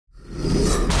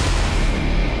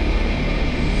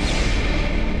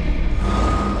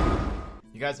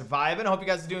guys are vibing. Hope you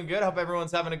guys are doing good. Hope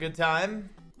everyone's having a good time.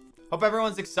 Hope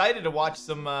everyone's excited to watch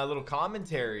some little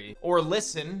commentary or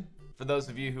listen for those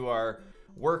of you who are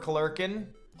work lurking.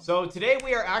 So today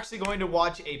we are actually going to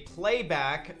watch a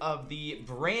playback of the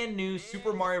brand new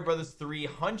Super Mario Bros. 3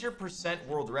 100%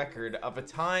 world record of a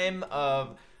time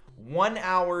of 1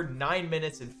 hour, 9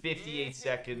 minutes, and 58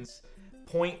 seconds,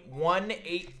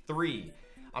 0.183.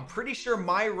 I'm pretty sure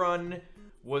my run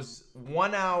was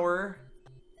 1 hour,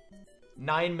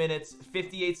 9 minutes,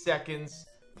 58 seconds,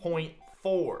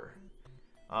 0.4.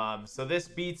 So this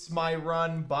beats my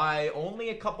run by only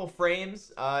a couple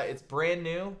frames. It's brand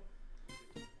new.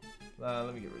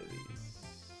 Let me get rid of these.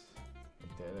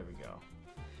 Right there we go.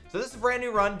 So this is a brand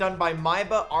new run done by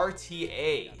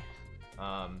MaibaRTA,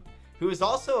 who is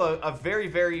also a very,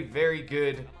 very, very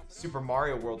good Super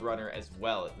Mario World runner as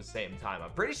well at the same time. I'm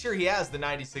pretty sure he has the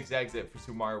 96 exit for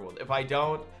Super Mario World. If I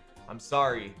don't, I'm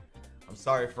sorry. I'm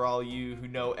sorry for all you who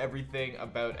know everything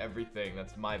about everything.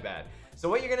 That's my bad. So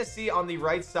what you're going to see on the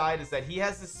right side is that he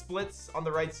has the splits on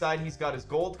the right side. He's got his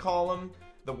gold column,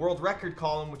 the world record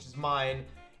column, which is mine,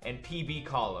 and PB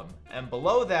column. And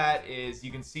below that is,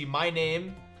 you can see my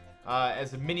name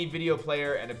as a mini video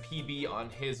player and a PB on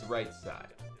his right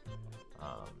side.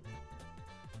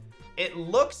 It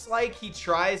looks like he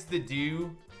tries to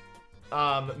do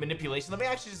manipulation. Let me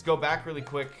actually just go back really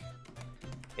quick.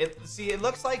 It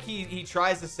looks like he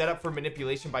tries to set up for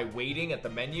manipulation by waiting at the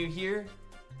menu here.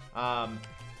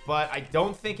 But I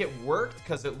don't think it worked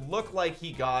because it looked like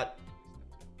he got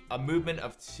a movement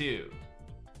of 2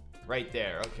 right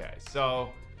there. Okay,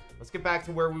 so let's get back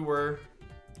to where we were.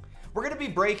 We're going to be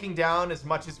breaking down as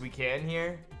much as we can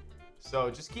here.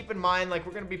 So just keep in mind, like,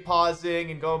 we're going to be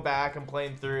pausing and going back and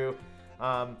playing through.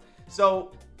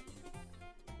 So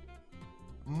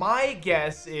my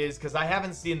guess is, because I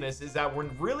haven't seen this, is that we're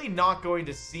really not going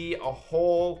to see a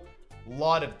whole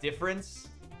lot of difference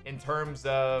in terms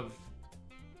of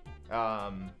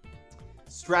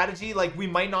strategy. Like, we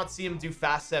might not see him do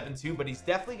fast 7-2, but he's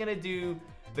definitely going to do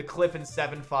the cliff in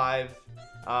 7-5.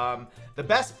 The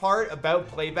best part about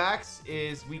playbacks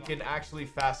is we can actually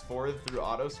fast forward through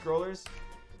auto scrollers,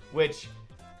 which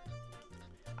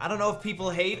I don't know if people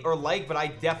hate or like, but I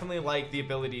definitely like the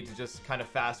ability to just kind of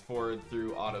fast forward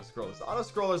through auto scrollers. Auto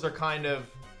scrollers are kind of,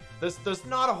 there's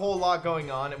not a whole lot going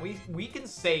on, and we can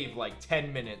save like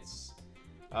 10 minutes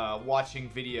watching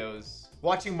videos.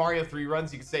 Watching Mario 3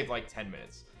 runs, you can save like 10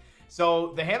 minutes.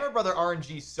 So the Hammer Brother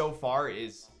RNG so far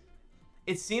is,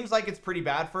 it seems like it's pretty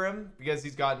bad for him because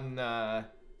he's gotten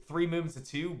 3 movements to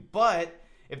 2. But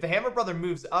if the Hammer Brother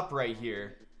moves up right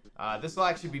here, this will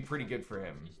actually be pretty good for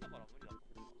him.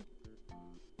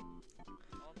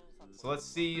 So let's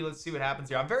see what happens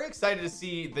here. I'm very excited to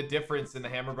see the difference in the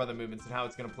Hammer Brother movements and how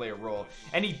it's going to play a role.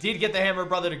 And he did get the Hammer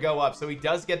Brother to go up, so he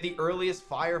does get the earliest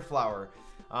Fire Flower.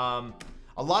 A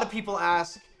lot of people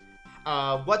ask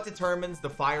what determines the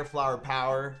Fire Flower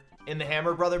power in the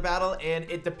Hammer Brother battle, and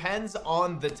it depends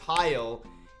on the tile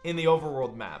in the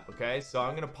overworld map. Okay, so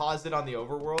I'm going to pause it on the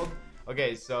overworld.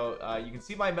 Okay, so you can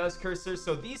see my mouse cursor.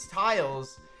 So these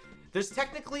tiles, there's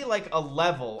technically like a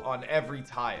level on every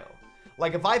tile.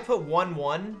 Like, if I put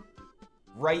 1-1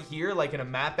 right here, like in a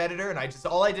map editor, and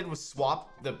all I did was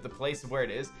swap the place of where it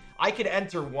is, I could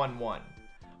enter 1-1.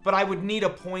 But I would need a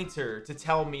pointer to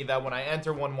tell me that when I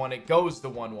enter 1-1, it goes to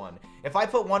 1-1. If I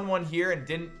put 1-1 here and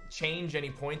didn't change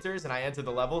any pointers and I entered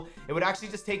the level, it would actually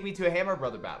just take me to a Hammer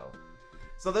Brother battle.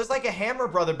 So there's like a Hammer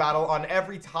Brother battle on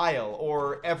every tile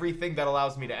or everything that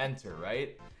allows me to enter,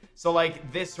 right? So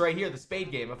like this right here, the Spade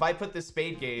Game. If I put this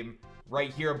Spade Game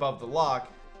right here above the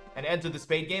lock and enter the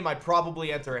Spade Game, I'd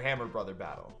probably enter a Hammer Brother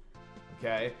battle.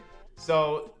 Okay?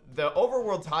 So the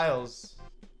overworld tiles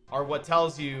are what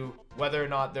tells you whether or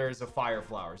not there's a Fire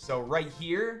Flower. So right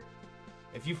here,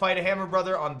 if you fight a Hammer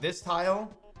Brother on this tile,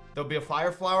 there'll be a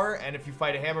Fire Flower. And if you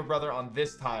fight a Hammer Brother on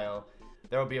this tile,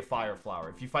 there will be a Fire Flower.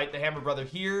 If you fight the Hammer Brother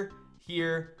here,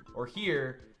 here, or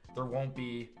here, there won't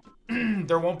be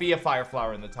there won't be a Fire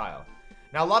Flower in the tile.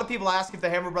 Now, a lot of people ask if the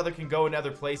Hammer Brother can go in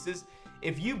other places.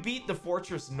 If you beat the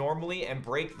fortress normally and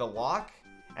break the lock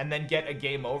and then get a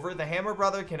game over, the Hammer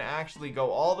Brother can actually go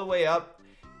all the way up.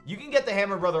 You can get the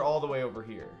Hammer Brother all the way over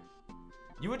here.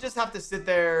 You would just have to sit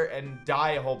there and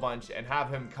die a whole bunch and have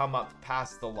him come up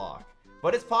past the lock.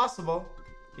 But it's possible.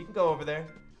 He can go over there.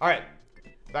 All right,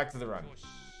 back to the run.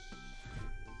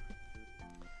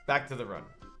 Back to the run.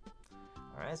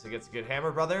 All right, so he gets a good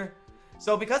Hammer Brother.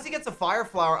 So because he gets a Fire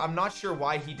Flower, I'm not sure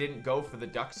why he didn't go for the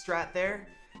duck strat there.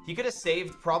 He could have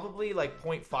saved probably like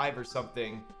 0.5 or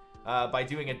something by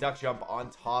doing a duck jump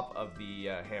on top of the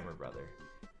Hammer Brother.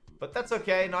 But that's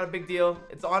okay. Not a big deal.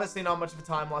 It's honestly not much of a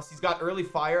time loss. He's got early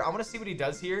fire. I want to see what he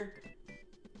does here.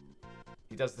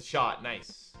 He does the shot.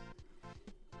 Nice.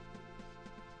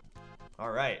 All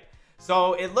right.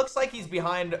 So it looks like he's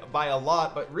behind by a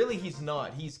lot, but really he's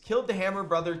not. He's killed the Hammer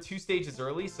Brother 2 stages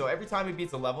early. So every time he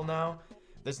beats a level now,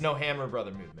 there's no Hammer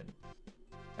Brother movement.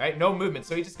 All right, no movement.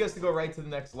 So he just gets to go right to the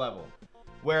next level.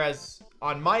 Whereas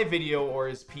on my video or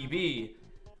his PB,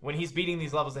 when he's beating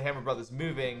these levels, the Hammer Brother's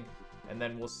moving, and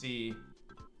then we'll see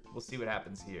what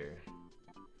happens here.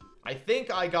 I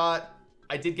think I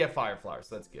did get Fire Flower,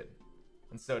 so that's good.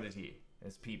 And so did he,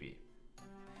 his PB.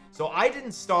 So I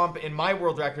didn't stomp in my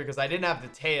world record because I didn't have the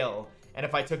tail, and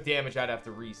if I took damage, I'd have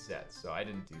to reset. So I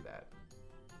didn't do that.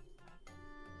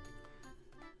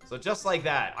 So just like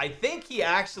that, I think he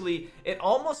actually, it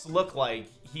almost looked like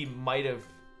he might have,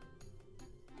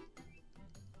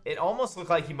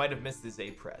 missed his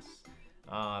A press.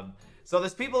 So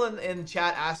there's people in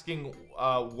chat asking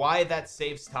why that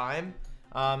saves time.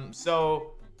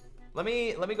 So let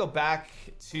me go back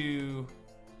to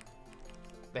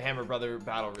the Hammer Brother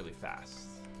battle really fast.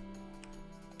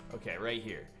 Okay, right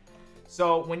here.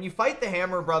 So when you fight the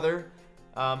Hammer Brother,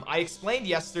 I explained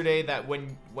yesterday that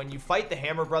when you fight the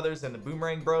Hammer Brothers and the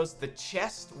Boomerang Bros, the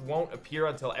chest won't appear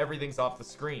until everything's off the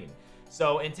screen.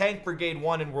 So in Tank Brigade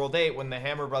 1 in World 8, when the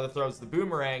Hammer Brother throws the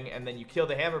boomerang and then you kill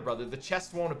the Hammer Brother, the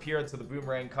chest won't appear until the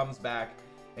boomerang comes back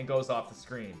and goes off the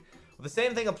screen. Well, the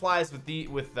same thing applies with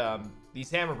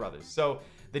these Hammer Brothers. So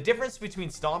the difference between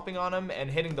stomping on them and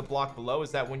hitting the block below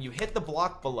is that when you hit the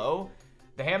block below,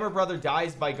 the Hammer Brother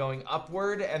dies by going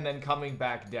upward and then coming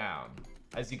back down.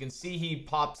 As you can see, he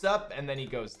pops up and then he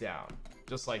goes down,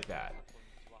 just like that.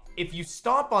 If you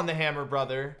stomp on the Hammer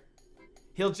Brother,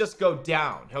 he'll just go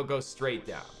down. He'll go straight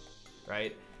down,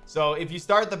 right? So if you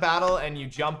start the battle and you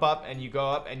jump up and you go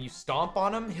up and you stomp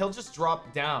on him, he'll just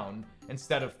drop down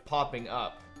instead of popping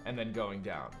up and then going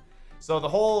down. So the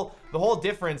whole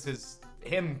difference is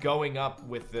him going up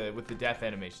with the death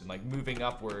animation, like moving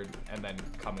upward and then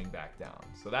coming back down.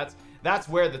 So that's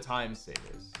where the time save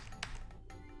is.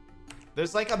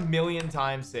 There's like 1,000,000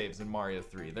 time saves in Mario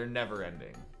 3. They're never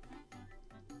ending.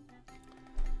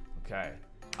 Okay.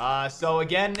 So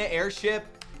again, airship,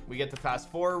 we get to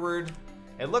fast forward.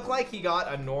 It looked like he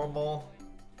got a normal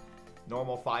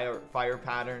fire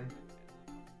pattern.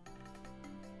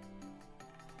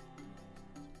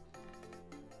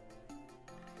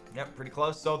 Yep, pretty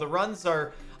close. So the runs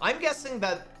are, I'm guessing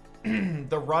that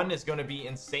the run is going to be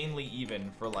insanely even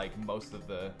for like most of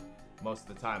the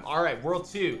time. All right, World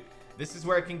 2. This is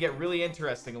where it can get really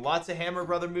interesting. Lots of Hammer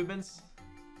Brother movements.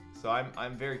 So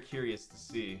I'm very curious to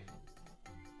see.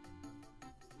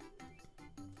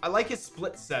 I like his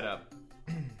split setup.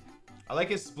 I like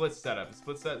his split setup. His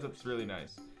split setup's really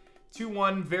nice.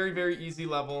 2-1, very, very easy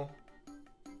level.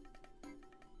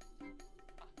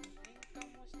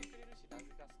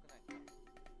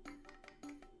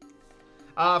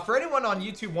 For anyone on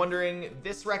YouTube wondering,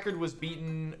 this record was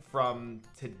beaten from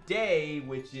today,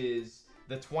 which is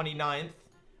the 29th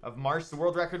of March. The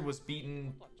world record was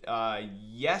beaten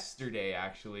yesterday,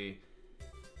 actually,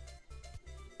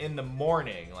 in the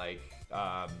morning, like,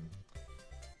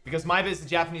 because Maiba is a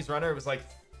Japanese runner. It was like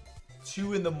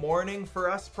 2 in the morning for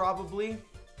us, probably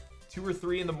 2 or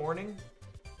 3 in the morning,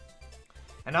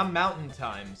 and I'm mountain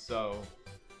time, so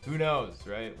who knows,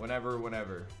 right?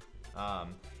 Whenever.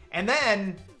 And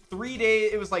then 3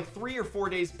 days, it was like 3 or 4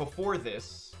 days before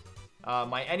this,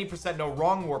 my any % no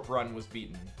wrong warp run was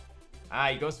beaten.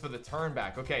 He goes for the turn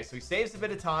back. Okay, so he saves a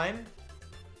bit of time.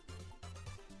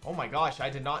 Oh my gosh, I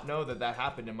did not know that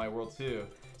happened in my World 2.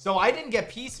 So I didn't get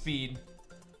P-Speed,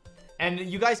 and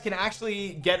you guys can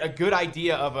actually get a good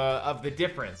idea of the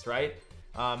difference, right?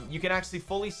 You can actually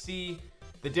fully see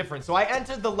the difference. So I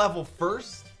entered the level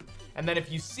first, and then if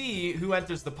you see who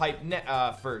enters the pipe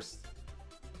first.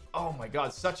 Oh my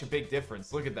god, such a big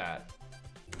difference. Look at that.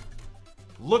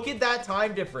 Look at that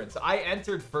time difference. I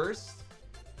entered first,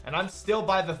 and I'm still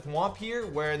by the thwomp here,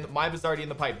 where Maiba's already in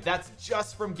the pipe. That's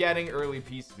just from getting early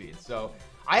P-Speed. So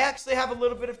I actually have a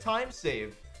little bit of time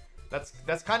save. That's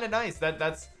kind of nice.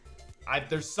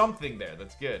 There's something there.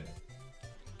 That's good.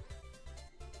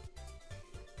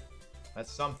 That's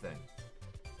something.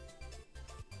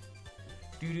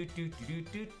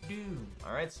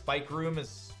 All right, Spike Room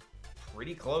is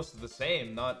pretty close to the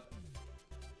same. Not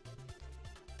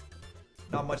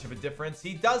much of a difference.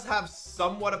 He does have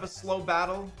somewhat of a slow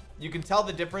battle. You can tell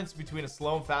the difference between a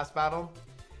slow and fast battle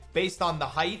based on the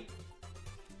height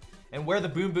and where the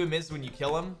boom boom is when you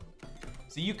kill him.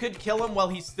 So you could kill him while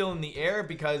he's still in the air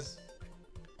because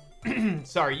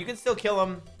sorry, you can still kill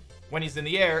him when he's in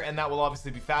the air, and that will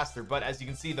obviously be faster. But as you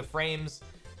can see, the frames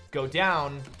go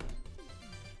down,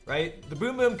 right? The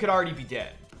Boom Boom could already be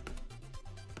dead.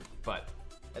 But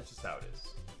that's just how it is.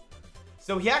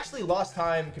 So he actually lost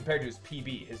time compared to his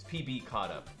PB. His PB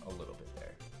caught up a little bit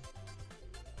there.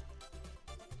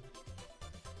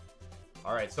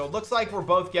 All right, so it looks like we're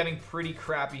both getting pretty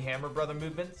crappy Hammer Brother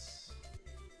movements.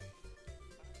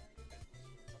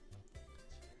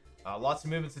 Lots of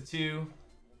movements at 2.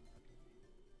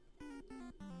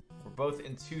 We're both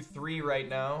in 2-3 right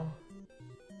now.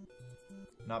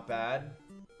 Not bad.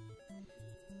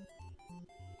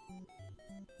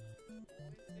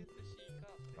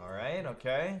 Alright,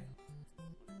 okay.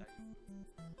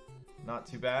 Not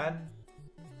too bad.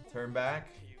 Turn back.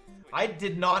 I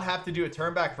did not have to do a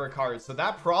turn back for a card, so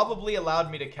that probably allowed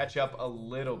me to catch up a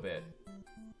little bit.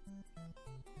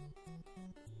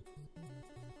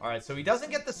 Alright, so he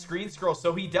doesn't get the screen scroll,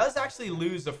 so he does actually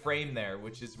lose a frame there,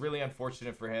 which is really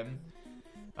unfortunate for him.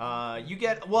 You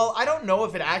get, well, I don't know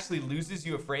if it actually loses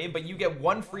you a frame, but you get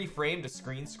 1 free frame to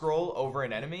screen scroll over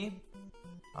an enemy.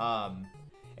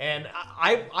 And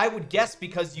I would guess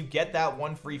because you get that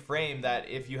 1 free frame that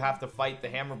if you have to fight the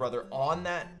Hammer Brother on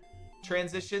that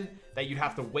transition, that you'd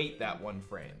have to wait that 1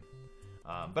 frame.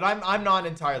 But I'm not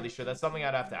entirely sure. That's something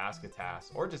I'd have to ask a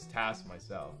TAS or just TAS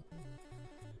myself.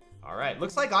 Alright,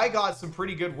 looks like I got some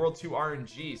pretty good World 2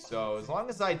 RNG, so as long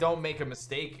as I don't make a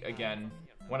mistake again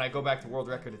when I go back to world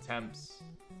record attempts,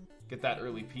 get that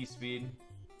early P speed.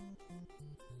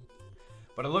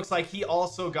 But it looks like he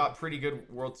also got pretty good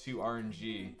World 2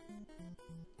 RNG.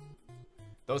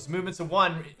 Those movements of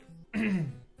 1...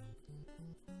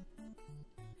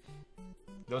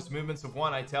 Those movements of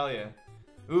 1, I tell you.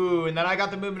 Ooh, and then I got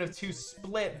the movement of 2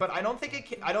 split, but I don't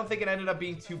think it ended up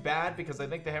being too bad because I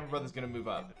think the Hammer Brother's gonna move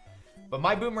up. But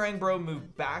my Boomerang Bro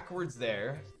moved backwards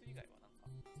there.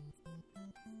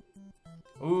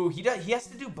 Ooh, he has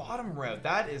to do bottom route.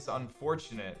 That is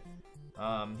unfortunate.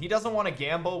 He doesn't want to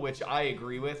gamble, which I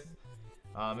agree with.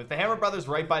 If the Hammer Brother's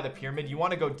right by the pyramid, you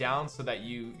want to go down so that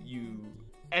you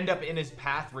end up in his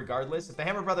path regardless. If the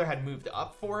Hammer Brother had moved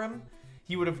up for him,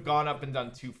 he would have gone up and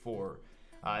done 2-4.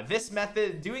 This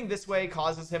method, doing this way,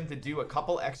 causes him to do a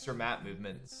couple extra map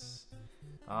movements.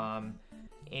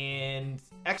 And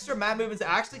extra map movements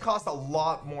actually cost a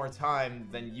lot more time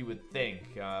than you would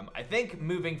think. I think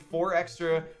moving 4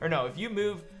 extra, or no, if you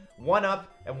move 1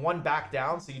 up and 1 back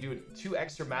down, so you do 2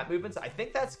 extra map movements, I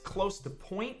think that's close to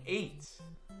 0.8.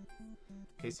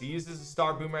 Okay, so he uses a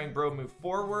Star Boomerang Bro, move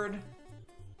forward.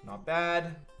 Not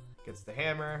bad. Gets the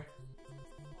hammer.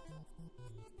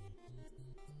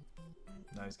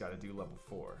 Now he's got to do level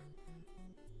 4.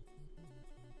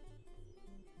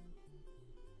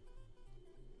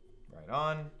 Right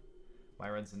on.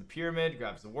 Myron's in the pyramid,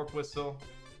 grabs the warp whistle.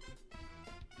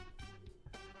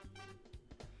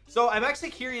 So I'm actually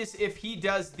curious if he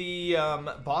does the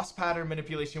boss pattern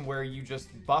manipulation where you just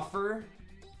buffer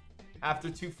after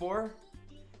 2-4,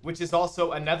 which is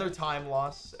also another time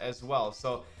loss as well.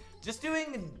 So just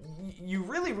doing, you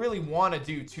really want to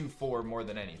do 2-4 more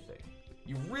than anything.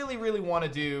 You really want to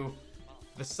do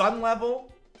the sun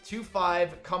level,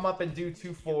 2-5, come up and do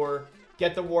 2-4,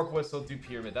 get the warp whistle, do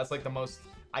pyramid. That's like the most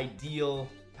ideal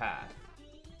path.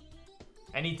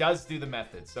 And he does do the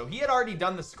method. So he had already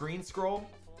done the screen scroll,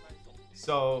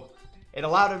 so it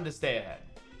allowed him to stay ahead.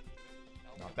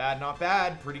 Not bad, not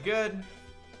bad. Pretty good.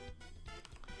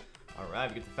 Alright,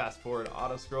 we get the fast forward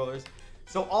auto scrollers.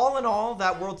 So all in all,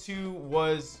 that World 2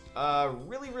 was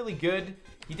really good.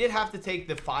 He did have to take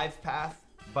the 5 path,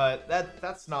 but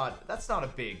that's not a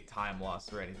big time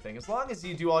loss or anything. As long as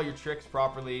you do all your tricks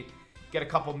properly, get a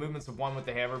couple movements of 1 with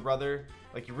the Hammer Brother,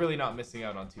 like you're really not missing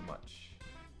out on too much.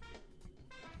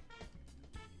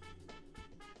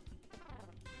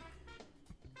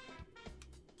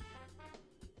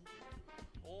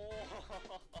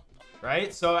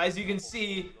 Right? So as you can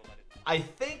see, I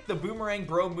think the Boomerang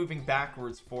Bro moving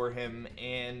backwards for him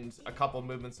and a couple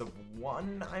movements of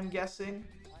 1, I'm guessing.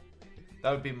 That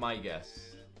would be my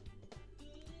guess.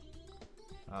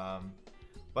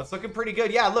 But it's looking pretty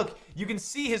good. Yeah, look, you can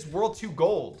see his World 2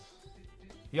 gold.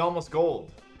 He almost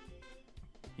gold.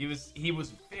 He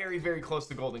was very close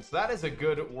to golding. So that is a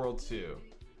good World 2.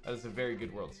 That is a very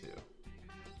good World 2.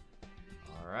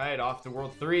 All right, off to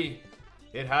World 3.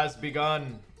 It has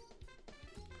begun.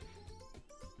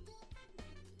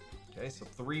 Okay, so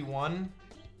 3-1.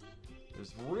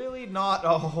 There's really not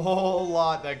a whole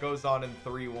lot that goes on in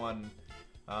 3-1.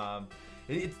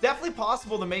 It's definitely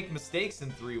possible to make mistakes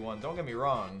in 3-1. Don't get me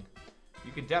wrong.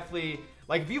 You could definitely...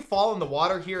 Like, if you fall in the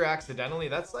water here accidentally,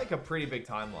 that's like a pretty big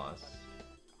time loss.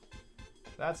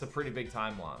 That's a pretty big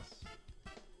time loss.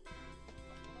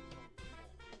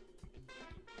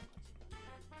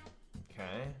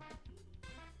 Okay.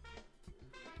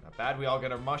 bad. We all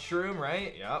get a mushroom,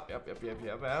 right? Yep.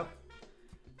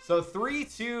 So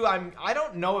 3-2. I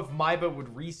don't know if Maiba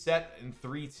would reset in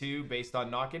 3-2 based on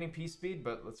not getting Peace Speed,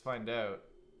 but let's find out.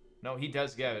 No, he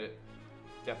does get it.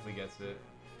 Definitely gets it.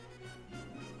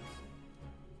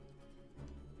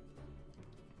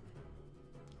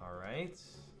 All right.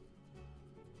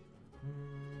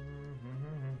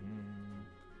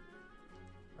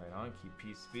 Right on. Keep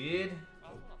Peace Speed.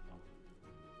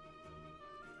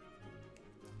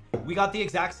 We got the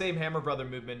exact same Hammer Brother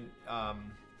movement.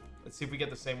 Let's see if we get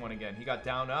the same one again. He got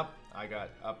down, up. I got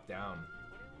up, down.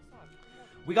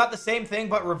 We got the same thing,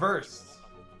 but reversed.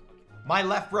 My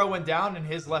left row went down, and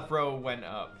his left row went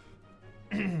up.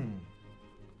 Man,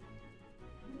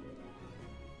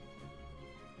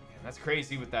 that's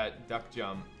crazy with that duck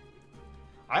jump.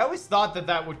 I always thought that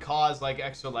that would cause, like,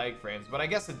 extra lag frames, but I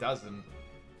guess it doesn't.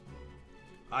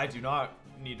 I do not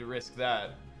need to risk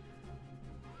that.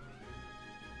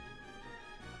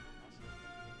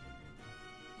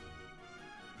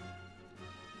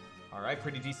 Alright,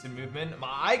 pretty decent movement.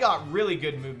 I got really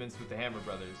good movements with the Hammer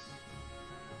Brothers.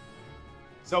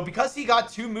 So because he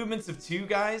got 2 movements of 2,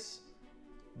 guys,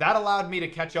 that allowed me to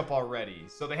catch up already.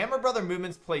 So the Hammer Brother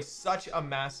movements play such a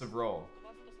massive role.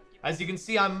 As you can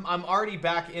see, I'm already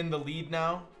back in the lead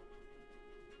now.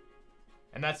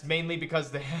 And that's mainly because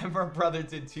the Hammer Brother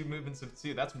did 2 movements of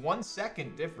 2. That's 1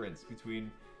 second difference between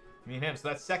me and him. So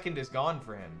that second is gone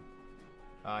for him.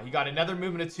 He got another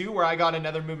movement of 2 where I got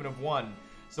another movement of 1.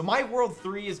 So my World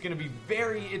 3 is going to be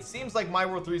very... It seems like my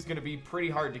World 3 is going to be pretty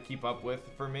hard to keep up with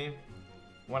for me.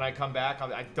 When I come back,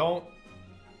 I don't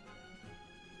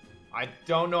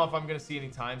know if I'm going to see any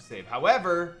time save.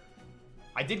 However,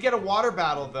 I did get a water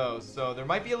battle, though. So there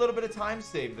might be a little bit of time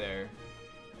save there.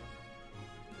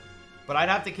 But I'd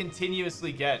have to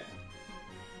continuously get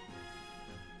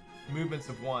movements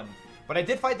of 1. But I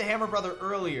did fight the Hammer Brother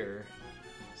earlier.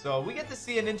 So we get to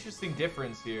see an interesting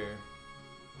difference here.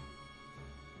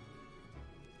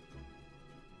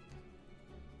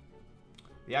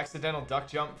 The accidental duck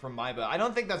jump from Maiba. I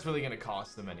don't think that's really going to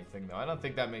cost him anything, though. I don't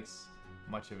think that makes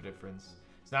much of a difference.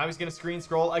 So now he's going to screen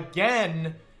scroll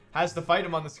again. Has to fight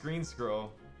him on the screen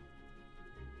scroll.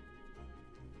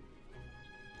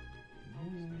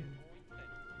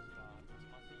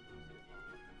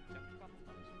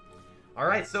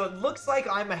 Alright, so it looks like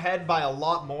I'm ahead by a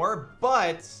lot more,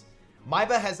 but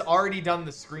Maiba has already done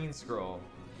the screen scroll,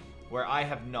 where I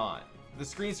have not. The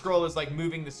screen scroll is like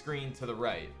moving the screen to the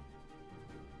right.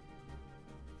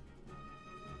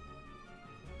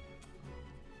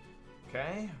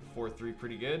 Okay, 4-3,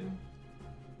 pretty good.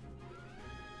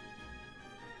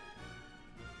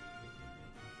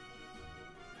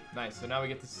 Nice, so now we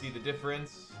get to see the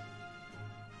difference.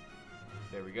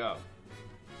 There we go.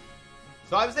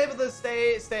 So I was able to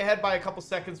stay ahead by a couple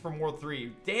seconds from World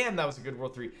 3. Damn, that was a good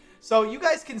World 3. So you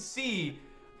guys can see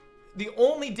the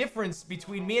only difference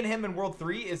between me and him in World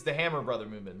 3 is the Hammer Brother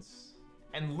movements.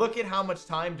 And look at how much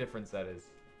time difference that is.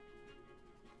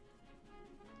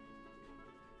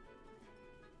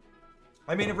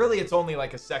 I mean, really, it's only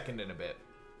like a second and a bit.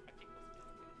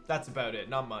 That's about it.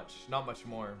 Not much. Not much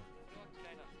more.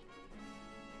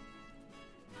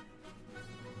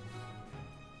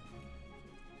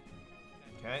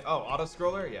 Okay. Oh,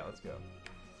 auto-scroller? Yeah, let's go.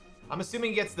 I'm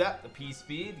assuming he gets that. The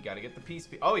P-speed. You gotta get the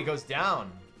P-speed. Oh, he goes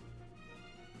down.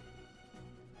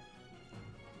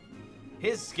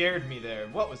 His scared me there.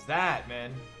 What was that,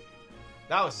 man?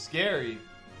 That was scary.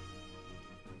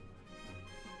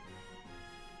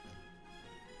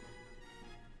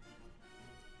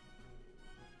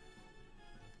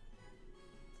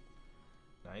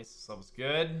 Nice, this level's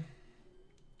good.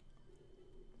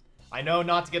 I know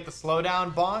not to get the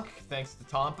slowdown bonk, thanks to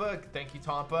Tompa. Thank you,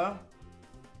 Tompa.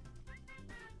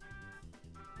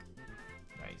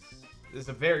 Nice. This is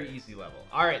a very easy level.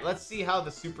 Alright, let's see how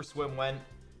the super swim went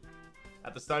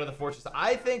at the start of the fortress.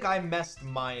 I think I messed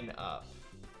mine up.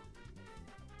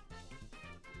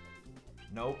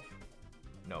 Nope.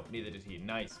 Nope, neither did he.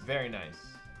 Nice, very nice.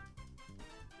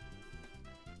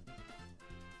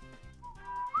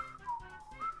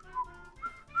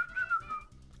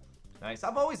 Nice.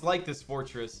 I've always liked this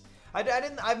fortress.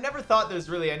 I've never thought there's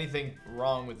really anything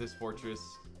wrong with this fortress.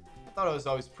 I thought it was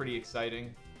always pretty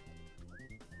exciting.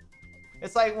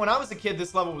 It's like when I was a kid,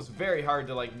 this level was very hard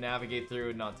to like navigate through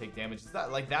and not take damage. Is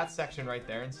that like that section right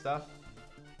there and stuff?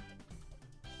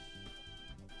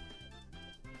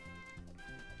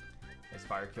 Nice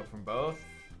fire kill from both.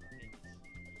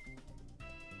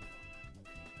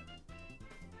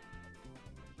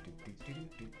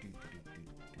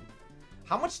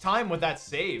 How much time would that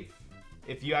save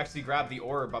if you actually grab the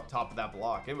orb up top of that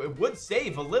block? It would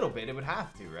save a little bit. It would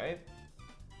have to, right?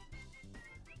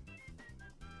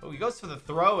 Oh, he goes for the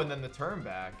throw and then the turn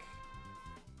back.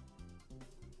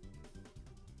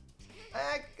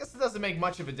 I guess it doesn't make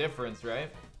much of a difference, right?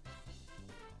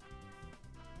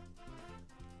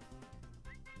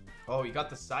 Oh, he got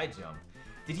the side jump.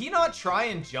 Did he not try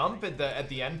and jump at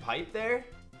the end pipe there?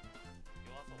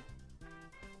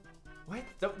 What?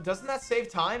 Doesn't that save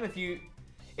time if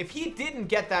he didn't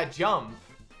get that jump?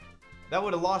 That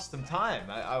would have lost him time.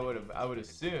 I would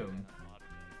assume.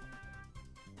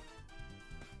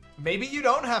 Maybe you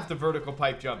don't have to vertical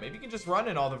pipe jump. Maybe you can just run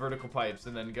in all the vertical pipes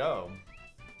and then go.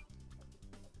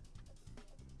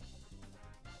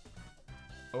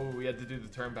 Oh, we had to do the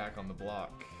turn back on the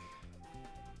block.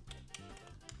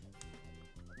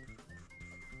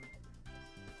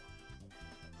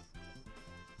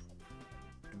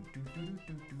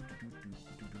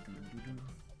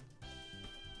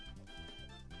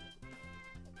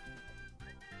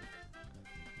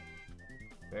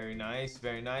 Very nice,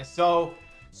 very nice. So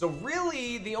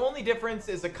really, the only difference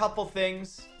is a couple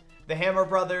things. The Hammer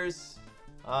Brothers.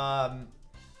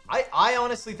 I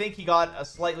honestly think he got a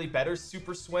slightly better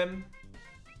Super Swim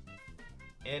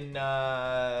in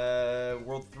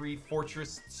World 3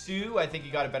 Fortress 2. I think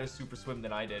he got a better Super Swim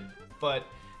than I did, but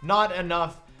not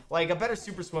enough. Like, a better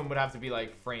Super Swim would have to be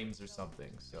like frames or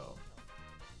something, so.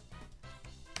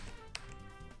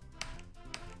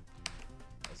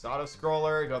 Nice auto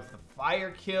scroller, go for the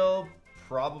fire kill.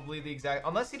 Probably the exact,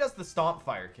 unless he does the stomp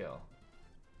fire kill.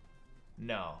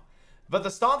 No. But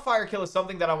the stomp fire kill is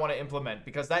something that I want to implement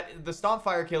because the stomp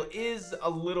fire kill is a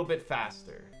little bit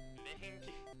faster.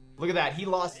 Look at that. He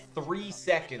lost 3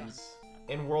 seconds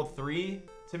in World 3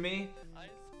 to me.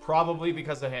 Probably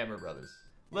because of Hammer Brothers.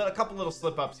 A couple little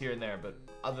slip ups here and there, but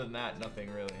other than that, nothing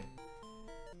really.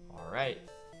 All right.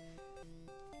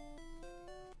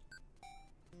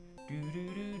 Do do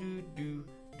do do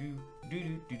do do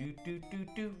do do do do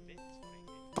do.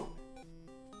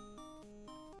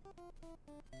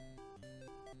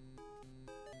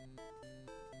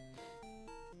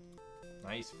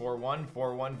 Nice 4-1,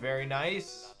 4-1, very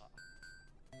nice.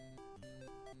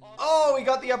 Oh, he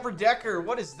got the upper decker.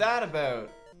 What is that about?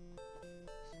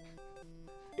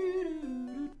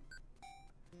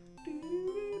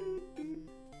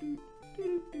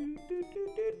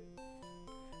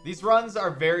 These runs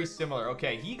are very similar.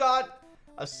 Okay, he got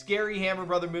a scary Hammer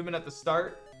Brother movement at the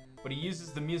start, but he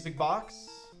uses the music box.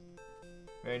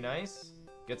 Very nice.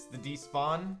 Gets the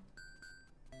despawn.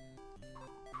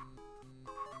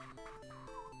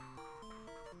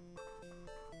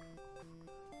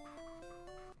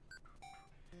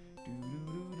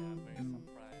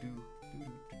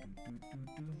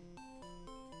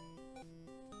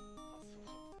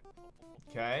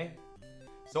 Okay.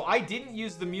 So I didn't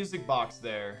use the music box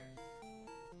there.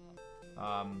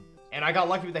 And I got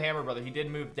lucky with the Hammer Brother. He did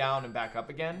move down and back up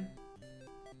again.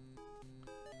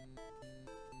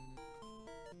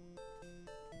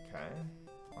 Okay.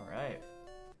 Alright.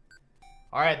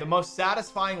 Alright, the most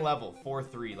satisfying level,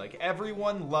 4-3. Like,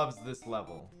 everyone loves this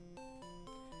level.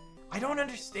 I don't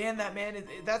understand that, man.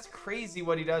 That's crazy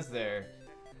what he does there.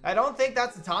 I don't think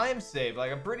that's a time save.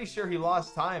 Like, I'm pretty sure he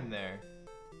lost time there.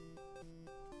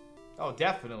 Oh,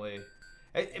 definitely.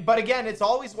 But again, it's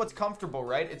always what's comfortable,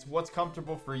 right? It's what's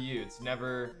comfortable for you. It's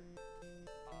never...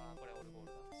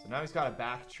 So now he's got to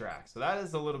backtrack. So that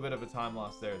is a little bit of a time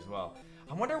loss there as well.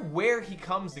 I wonder where he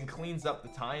comes and cleans up the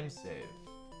time save.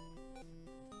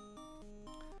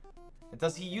 And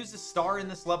does he use a star in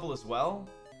this level as well?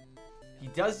 He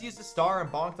does use a star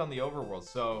and bonked on the overworld,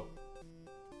 so...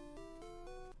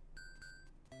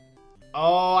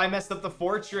 Oh, I messed up the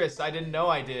fortress. I didn't know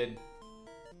I did.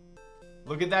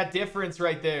 Look at that difference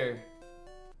right there.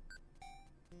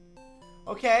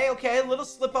 Okay, okay, a little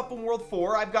slip up in World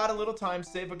 4. I've got a little time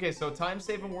save. Okay, so time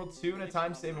save in World 2 and a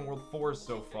time save in World 4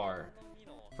 so far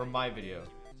from my video.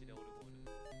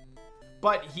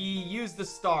 But he used the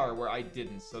star where I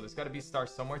didn't, so there's got to be a star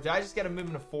somewhere. Did I just get a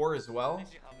movement of 4 as well?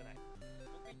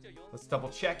 Let's double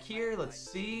check here. Let's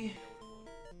see.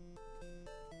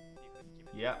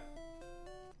 Yep.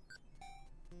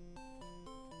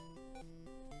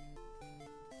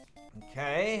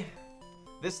 Okay.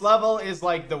 This level is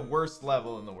like the worst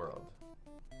level in the world.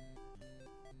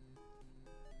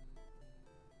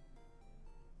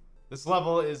 This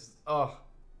level is, oh.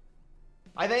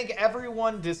 I think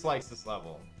everyone dislikes this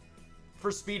level.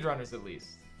 For speedrunners at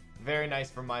least. Very nice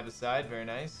from MaibaRTA side, very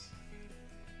nice.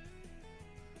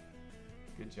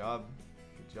 Good job.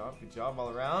 Good job, good job all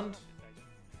around.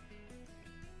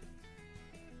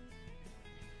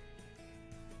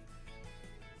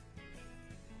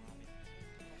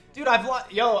 Dude, I've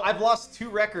lost 2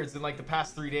 records in like the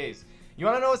past 3 days. You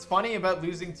want to know what's funny about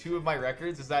losing 2 of my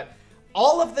records? Is that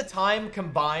all of the time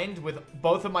combined with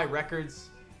both of my records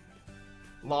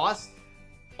lost,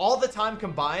 all the time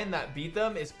combined that beat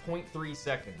them is 0.3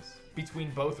 seconds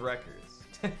between both records.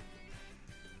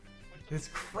 It's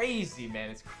crazy, man.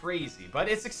 It's crazy. But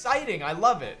it's exciting. I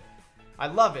love it. I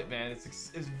love it, man. It's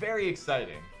very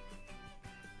exciting.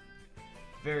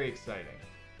 Very exciting.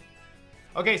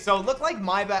 Okay, so it looked like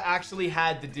Maiba actually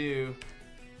had to do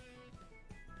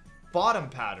bottom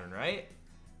pattern, right?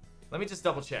 Let me just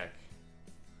double check.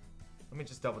 Let me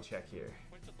just double check here.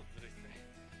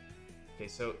 Okay,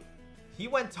 so he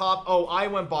went top. Oh, I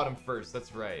went bottom first.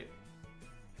 That's right.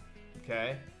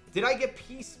 Okay. Did I get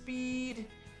P-Speed?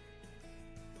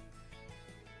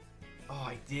 Oh,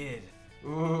 I did.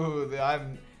 Ooh,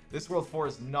 this World 4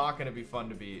 is not going to be fun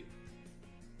to beat.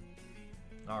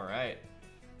 All right.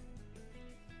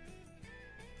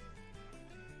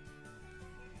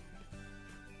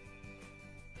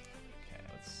 Okay,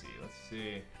 let's see. Let's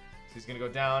see. So he's going to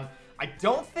go down. I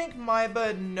don't think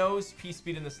Maiba knows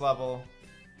P-Speed in this level.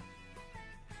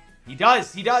 He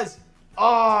does. He does.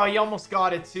 Oh, he almost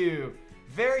got it too.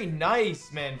 Very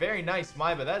nice, man. Very nice,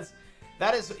 Maiba.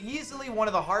 That is easily one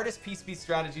of the hardest P-Speed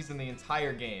strategies in the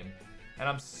entire game. And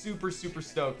I'm super, super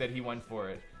stoked that he went for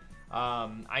it.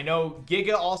 I know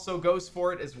Giga also goes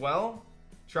for it as well.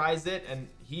 Tries it, and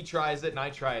he tries it, and I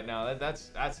try it now.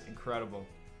 That's incredible.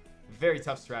 Very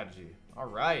tough strategy. All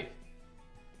right.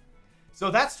 So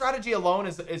that strategy alone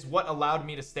is what allowed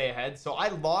me to stay ahead. So I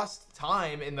lost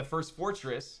time in the first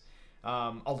fortress.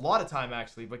 A lot of time,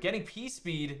 actually. But getting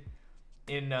P-Speed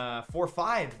in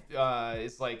 4-5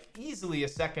 is like easily a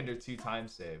second or two time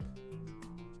save.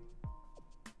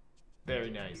 Very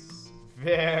nice.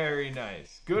 Very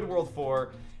nice. Good World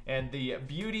 4. And the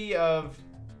beauty of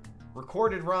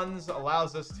recorded runs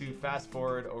allows us to fast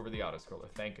forward over the autoscroller.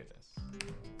 Thank goodness.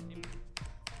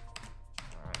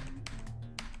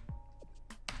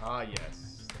 Ah,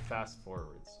 yes. The fast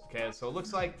forwards. Okay, so it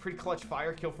looks like pretty clutch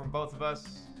fire kill from both of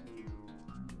us.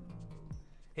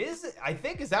 His, I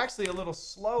think, is actually a little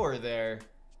slower there.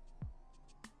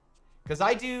 Because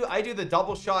I do the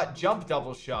double shot, jump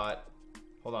double shot.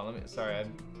 Hold on, sorry, I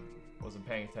wasn't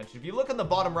paying attention. If you look on the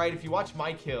bottom right, if you watch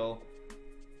my kill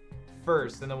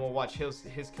first, and then we'll watch his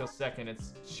kill second,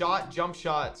 it's shot, jump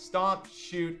shot, stomp,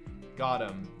 shoot, got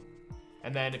him.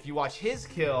 And then if you watch his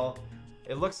kill,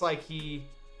 it looks like he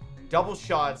double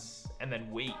shots and then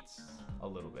waits a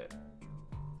little bit.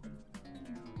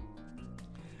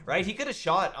 Right? He could have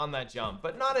shot on that jump,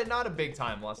 but not a big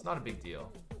time loss, not a big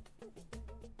deal.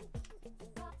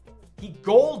 He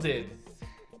golded.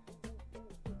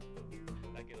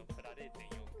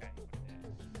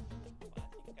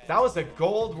 That was a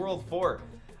gold World 4.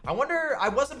 I wonder, I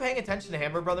wasn't paying attention to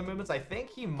Hammer Brother movements. I think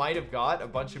he might have got a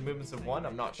bunch of movements of one.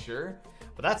 I'm not sure.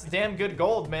 But that's damn good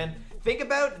gold, man. Think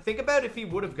about if he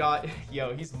would have got,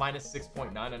 yo, he's minus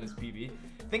 6.9 on his PB.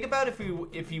 Think about if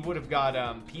he would have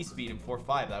got P-Speed in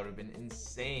 4-5. That would have been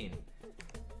insane.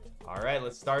 All right,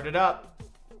 let's start it up.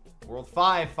 World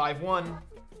 5, 5-1.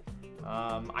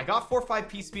 I got 4-5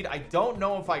 P-Speed. I don't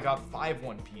know if I got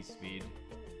 5-1 P-Speed.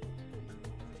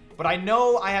 But I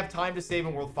know I have time to save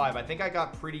in World 5. I think I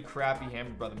got pretty crappy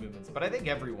Hammer Brother movements. But I think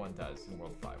everyone does in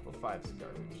World 5. World 5 is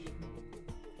garbage.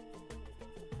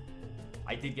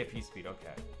 I did get P-Speed,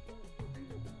 okay.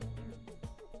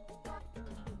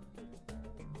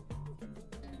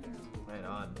 Right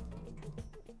on.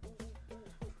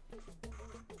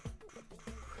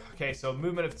 Okay, so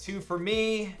movement of 2 for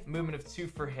me, movement of 2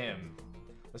 for him.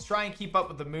 Let's try and keep up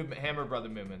with the movement, Hammer Brother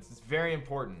movements. It's very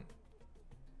important.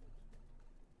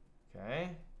 Okay.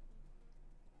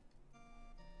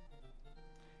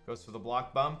 Goes for the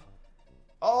block bump.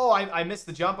 Oh, I missed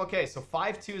the jump. Okay, so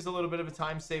 5-2 is a little bit of a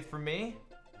time save for me.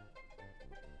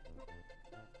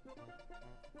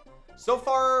 So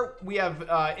far, we have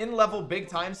in-level big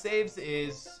time saves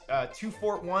is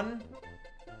 2-Fort-1,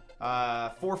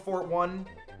 4-Fort-1,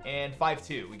 and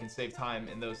 5-2. We can save time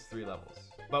in those 3 levels.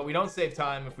 But we don't save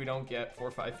time if we don't get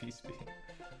 4-5 P-Speed.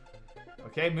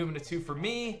 Okay, movement of 2 for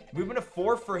me. Movement of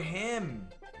 4 for him.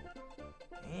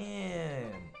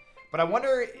 Man. But I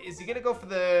wonder, is he going to go for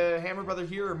the Hammer Brother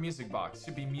here or Music Box?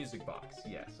 Should be Music Box.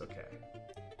 Yes, okay.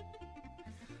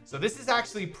 So this is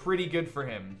actually pretty good for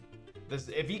him.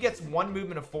 If he gets 1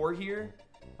 movement of 4 here,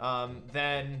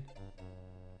 then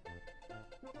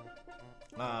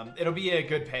it'll be a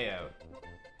good payout.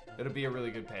 It'll be a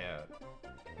really good payout.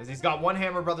 Because he's got 1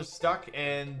 Hammer Brother stuck,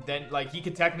 and then, like, he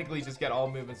could technically just get all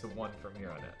movements of 1 from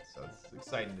here on out. So it's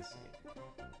exciting to see.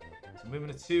 So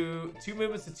movement of 2, 2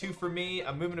 movements of 2 for me,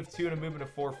 a movement of 2, and a movement of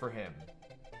 4 for him.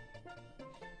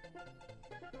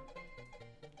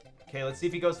 Okay, let's see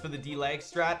if he goes for the D-leg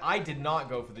strat. I did not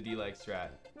go for the D-leg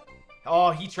strat.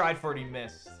 Oh, he tried for it. He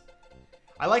missed.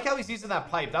 I like how he's using that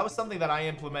pipe. That was something that I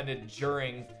implemented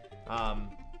during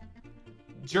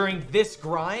this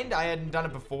grind. I hadn't done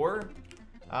it before.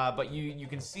 But you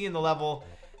can see in the level.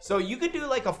 So you could do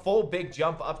like a full big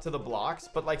jump up to the blocks,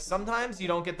 but like sometimes you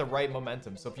don't get the right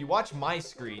momentum. So if you watch my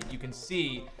screen, you can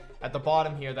see at the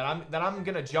bottom here that I'm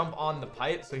gonna jump on the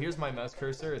pipe. So here's my mouse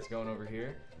cursor. It's going over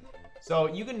here. So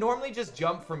you can normally just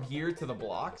jump from here to the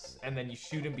blocks and then you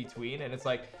shoot in between and it's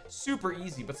like super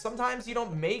easy, but sometimes you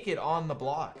don't make it on the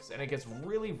blocks and it gets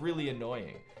really, really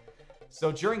annoying.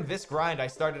 So during this grind, I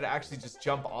started to actually just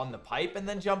jump on the pipe and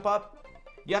then jump up.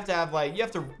 You have to have like, you have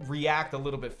to react a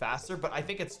little bit faster, but I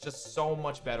think it's just so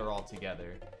much better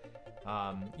altogether.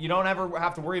 You don't ever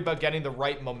have to worry about getting the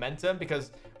right momentum because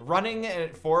running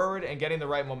it forward and getting the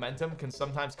right momentum can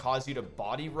sometimes cause you to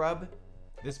body rub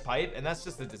this pipe, and that's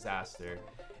just a disaster.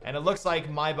 And it looks like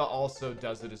Maiba also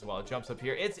does it as well. It jumps up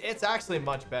here. It's actually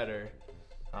much better.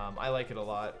 I like it a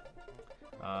lot.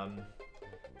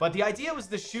 But the idea was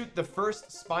to shoot the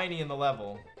first Spiny in the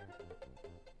level.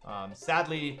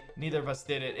 Sadly, neither of us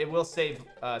did it. It will save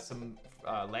some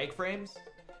lag frames.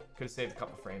 Could have saved a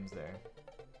couple frames there.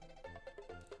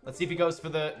 Let's see if he goes for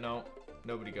the... No,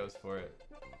 nobody goes for it.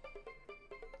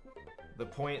 The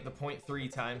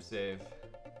 0.3 time save.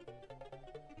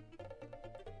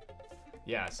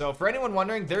 Yeah, so for anyone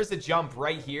wondering, there's a jump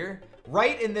right here,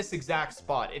 right in this exact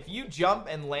spot. If you jump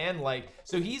and land like,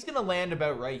 so he's gonna land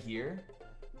about right here,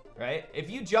 right?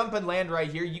 If you jump and land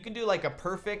right here, you can do like a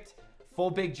perfect full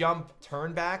big jump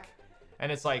turn back,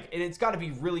 and it's like, it's got to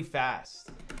be really fast.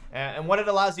 And what it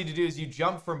allows you to do is you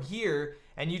jump from here,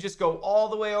 and you just go all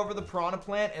the way over the piranha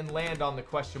plant and land on the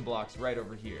question blocks right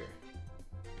over here.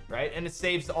 Right? And it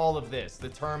saves all of this. The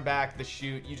turn back, the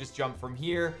shoot, you just jump from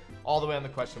here all the way on the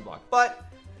question block. But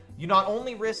you not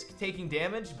only risk taking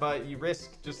damage, but you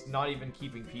risk just not even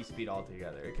keeping P speed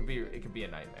altogether. It could be a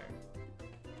nightmare.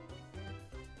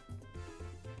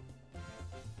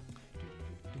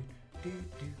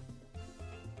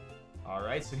 All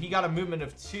right, so he got a movement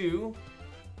of 2,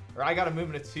 or I got a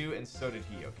movement of 2, and so did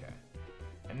he. Okay,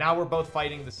 and now we're both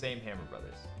fighting the same Hammer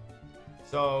Brothers.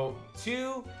 So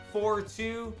 2, 4,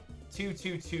 2, 2,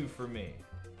 2, 2 for me.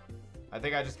 I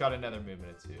think I just got another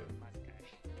movement of 2.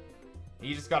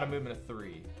 He just got a movement of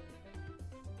 3.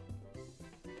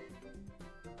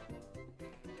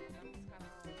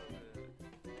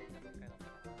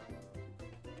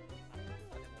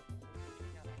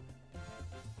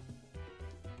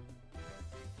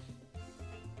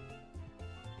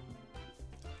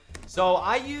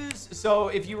 So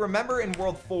if you remember in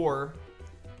World 4,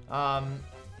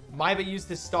 Maiba used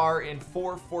his star in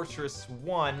 4 Fortress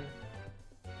 1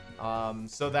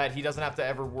 so that he doesn't have to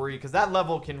ever worry, because that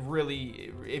level can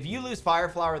really, if you lose Fire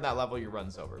Flower in that level, your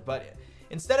run's over. But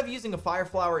instead of using a Fire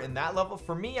Flower in that level,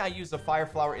 for me, I use a Fire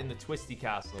Flower in the Twisty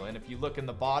Castle. And if you look in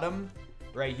the bottom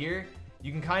right here,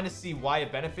 you can kind of see why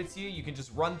it benefits you. You can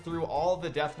just run through all the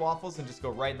Death Waffles and just go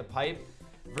right in the pipe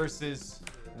versus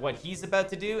what he's about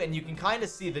to do, and you can kind of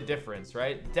see the difference,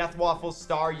 right? Death Waffle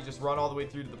star, you just run all the way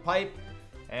through to the pipe,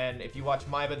 and if you watch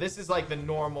Maiba, this is like the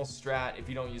normal strat if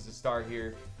you don't use a star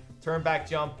here. Turn back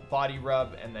jump, body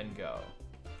rub, and then go.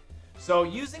 So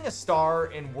using a star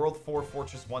in World 4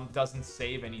 Fortress 1 doesn't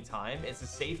save any time. It's a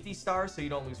safety star, so you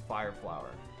don't lose Fire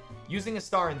Flower. Using a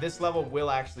star in this level will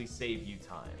actually save you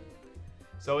time.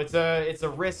 So it's a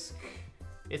risk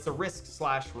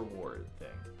slash reward thing.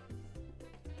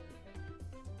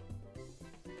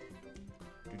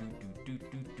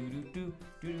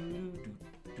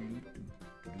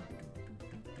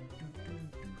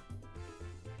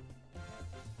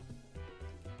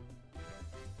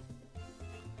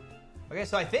 Okay,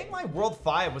 so I think my World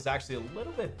 5 was actually a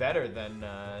little bit better than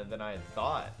I had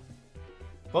thought.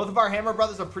 Both of our Hammer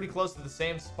Brothers are pretty close to the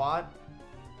same spot.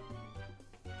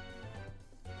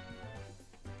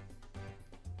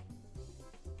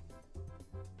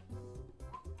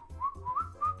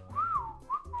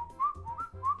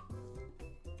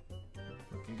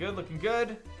 Looking good, looking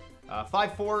good.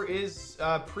 5-4 is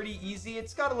pretty easy.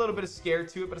 It's got a little bit of scare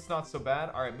to it, but it's not so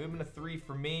bad. All right, movement of 3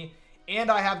 for me.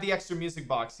 And I have the extra music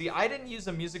box. See, I didn't use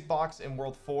a music box in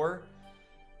World 4.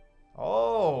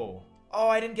 Oh,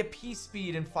 I didn't get P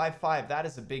speed in 5-5. That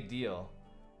is a big deal.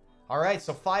 All right,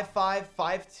 so 5-5,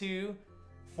 5-2,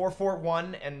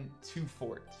 4-4-1, and 2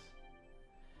 fort.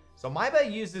 So Maiba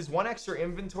uses 1 extra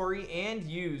inventory and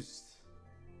used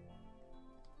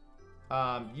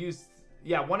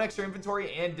 1 extra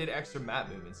inventory and did extra map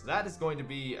movement. So that is going to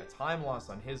be a time loss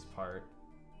on his part.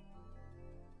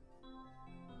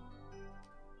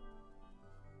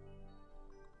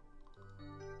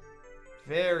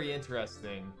 Very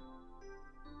interesting.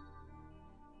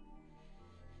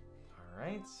 All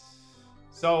right.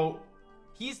 So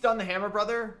he's done the Hammer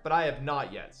Brother, but I have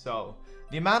not yet. So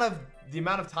the amount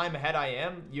of time ahead I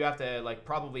am, you have to like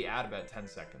probably add about 10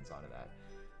 seconds onto that.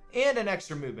 And an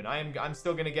extra movement. I'm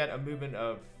still gonna get a movement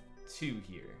of 2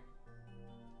 here.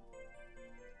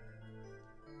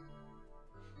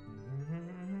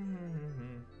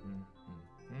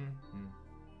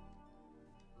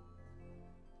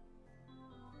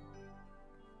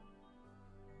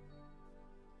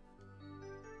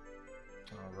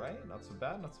 Alright, not so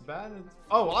bad, not so bad.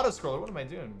 Oh, auto-scroller, what am I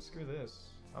doing? Screw this.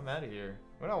 I'm out of here.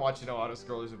 We're not watching no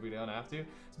auto-scrollers if we don't have to.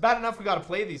 It's bad enough we gotta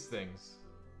play these things.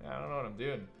 Yeah, I don't know what I'm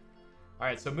doing.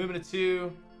 Alright, so movement of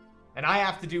 2. And I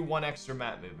have to do 1 extra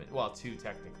map movement. Well, 2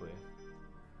 technically.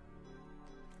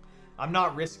 I'm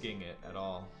not risking it at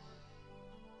all.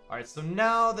 Alright, so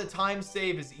now the time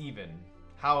save is even.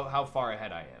 How far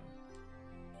ahead I am.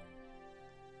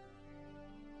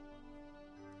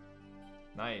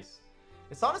 Nice.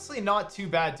 It's honestly not too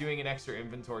bad doing an extra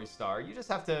inventory star. You just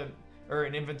have to, or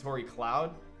an inventory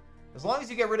cloud. As long as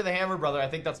you get rid of the Hammer Brother, I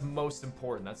think that's most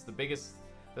important. That's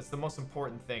the most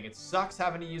important thing. It sucks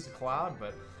having to use a cloud,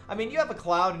 but I mean, you have a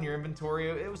cloud in your inventory.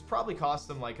 It was probably cost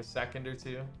them like a second or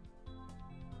 2.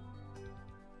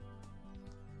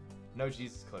 No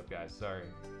Jesus clip, guys. Sorry.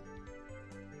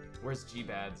 Where's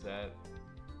G-Bads at?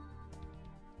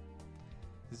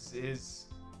 His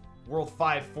World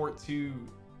 5 Fort 2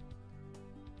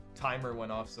 timer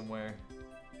went off somewhere.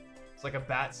 It's like a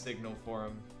bat signal for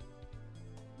him.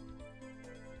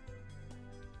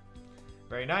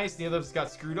 Very nice. Neither of us got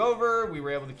screwed over. We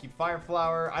were able to keep Fire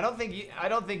Flower. I don't think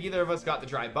either of us got the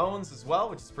dry bones as well,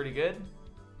 which is pretty good.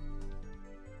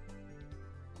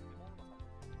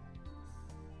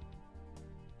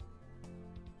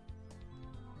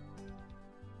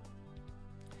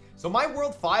 So my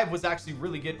World 5 was actually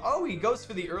really good. Oh, he goes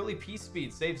for the early peace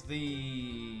speed. Saves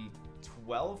the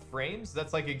 12 frames.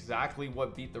 That's like exactly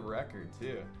what beat the record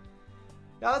too.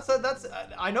 Yeah, that's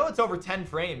I know it's over 10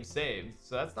 frames saved,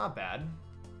 so that's not bad.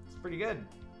 It's pretty good.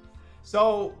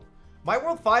 So my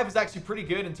World 5 is actually pretty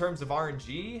good in terms of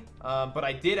RNG, but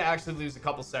I did actually lose a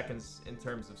couple seconds in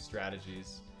terms of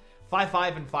strategies.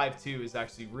 5.5 and 5.2 is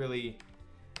actually really...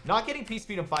 Not getting peace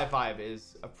speed in 5.5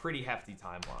 is a pretty hefty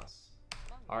time loss.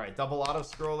 Alright, double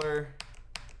auto-scroller.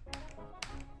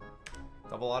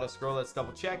 Double auto-scroll, let's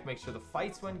double check, make sure the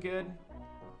fights went good.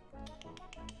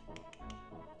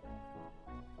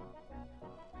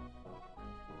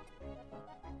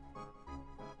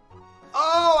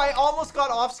 Oh, I almost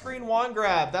got off-screen wand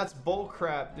grab. That's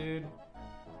bullcrap, dude.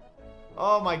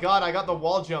 Oh my god, I got the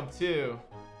wall jump too.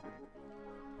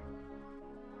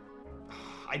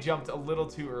 I jumped a little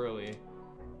too early.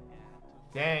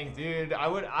 Dang, dude.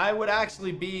 I would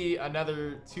actually be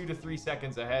another 2 to 3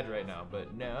 seconds ahead right now,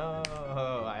 but no,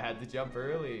 I had to jump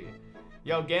early.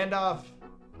 Yo, Gandalf.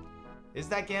 Is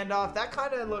that Gandalf? That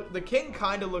kind of look. The king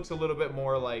kind of looks a little bit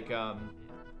more like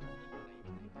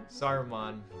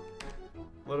Saruman.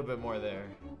 A little bit more there.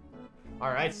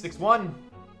 All right, 6-1.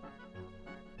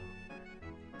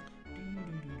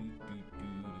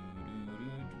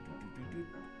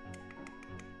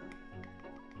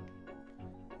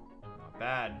 Not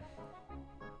bad.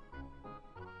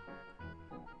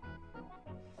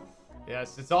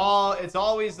 Yes, it's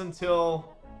always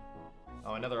until...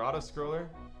 Oh, another auto-scroller?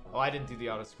 Oh, I didn't do the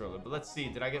auto-scroller, but let's see.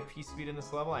 Did I get peace speed in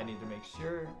this level? I need to make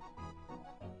sure.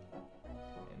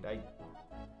 And I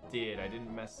did. I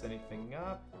didn't mess anything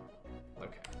up.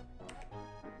 Okay.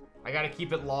 I gotta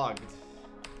keep it logged.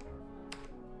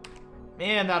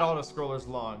 Man, that auto-scroller's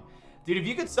long. Dude, if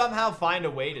you could somehow find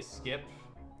a way to skip...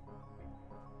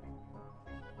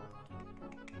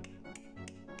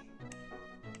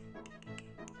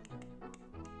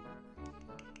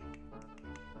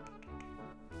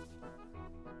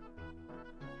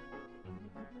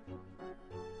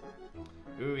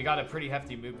 Ooh, we got a pretty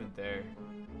hefty movement there.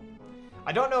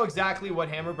 I don't know exactly what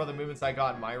Hammer Brother movements I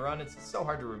got in my run. It's so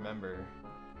hard to remember.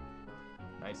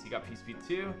 Nice, he got Peace Speed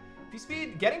too. Peace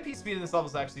Speed, getting Peace Speed in this level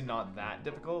is actually not that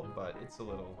difficult, but it's a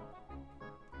little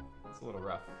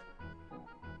rough.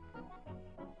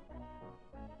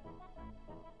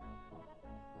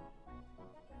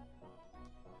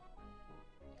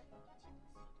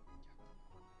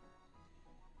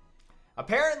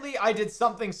 Apparently, I did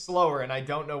something slower, and I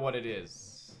don't know what it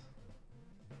is.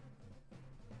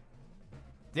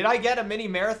 Did I get a mini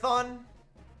marathon?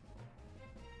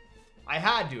 I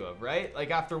had to have, right?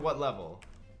 Like, after what level?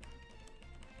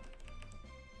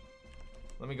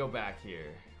 Let me go back here.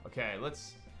 Okay,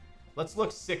 let's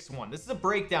look 6-1. This is a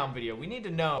breakdown video. We need to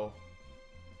know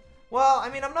Well, I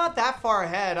mean, I'm not that far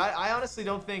ahead. I honestly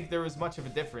don't think there was much of a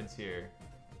difference here.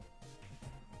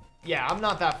 Yeah, I'm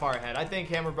not that far ahead. I think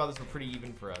Hammer Brothers were pretty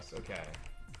even for us. Okay.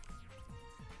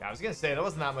 Yeah, I was going to say, that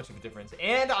wasn't that much of a difference.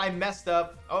 And I messed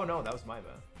up. Oh, no, that was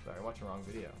Maiba. Sorry, I watched the wrong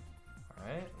video. All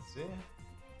right, let's see.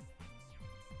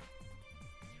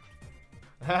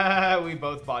 We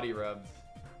both body rubbed.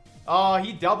 Oh,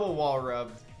 he double wall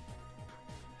rubbed.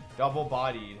 Double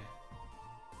bodied.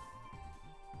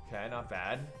 Okay, not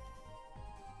bad.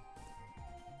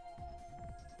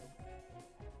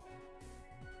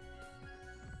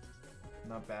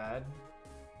 Not bad.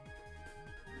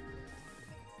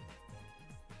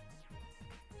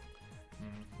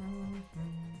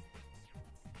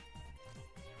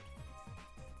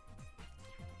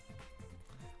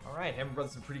 All right, Hammer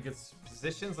Brothers in pretty good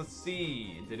positions. Let's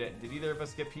see. Did either of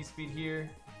us get P-Speed here?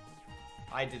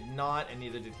 I did not, and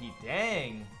neither did he.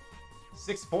 Dang.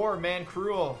 6'4", man,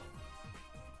 cruel.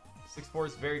 6'4"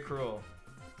 is very cruel.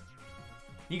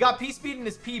 He got P-Speed in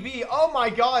his PB. Oh my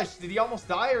gosh, did he almost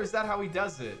die, or is that how he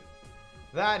does it?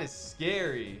 That is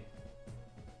scary.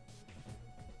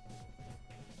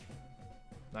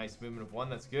 Nice movement of 1,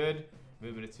 that's good.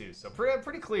 Movement of 2, so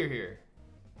pretty clear here.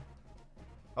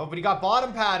 Oh, but he got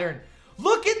bottom pattern.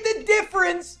 Look at the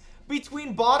difference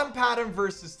between bottom pattern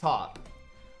versus top.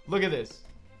 Look at this.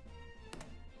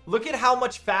 Look at how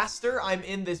much faster I'm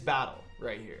in this battle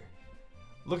right here.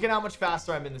 Look at how much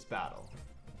faster I'm in this battle.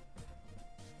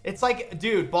 It's like,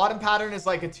 dude, bottom pattern is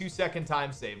like a 2-second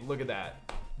time save. Look at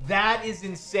that. That is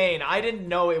insane. I didn't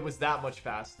know it was that much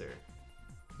faster.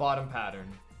 Bottom pattern.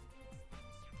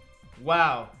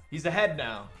 Wow. He's ahead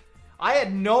now. I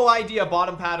had no idea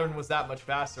bottom pattern was that much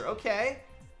faster. Okay.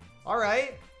 All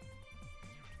right.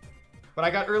 But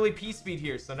I got early P-Speed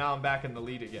here, so now I'm back in the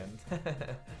lead again.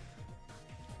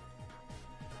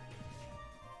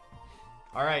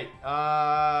 All right.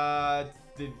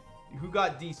 Who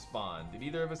got despawned? Did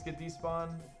either of us get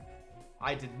despawned?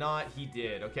 I did not. He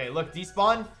did. Okay, look,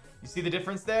 despawn. You see the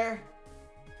difference there?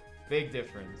 Big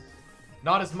difference.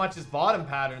 Not as much as bottom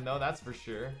pattern, though. That's for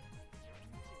sure.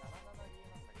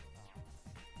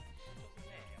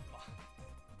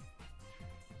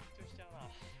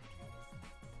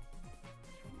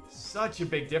 Such a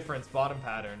big difference, bottom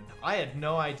pattern. I had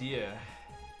no idea.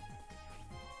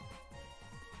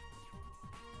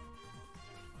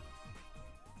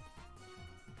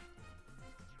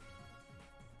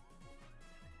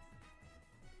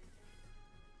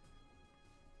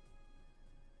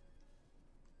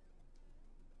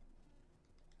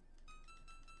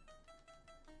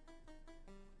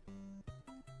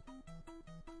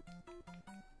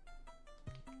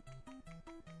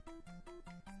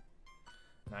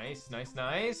 Nice, nice,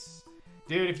 nice.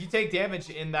 Dude, if you take damage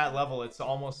in that level, it's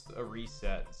almost a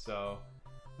reset. So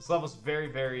this level's very,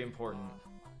 very important.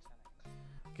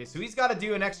 Okay, so he's got to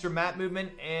do an extra map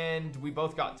movement, and we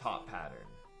both got top pattern.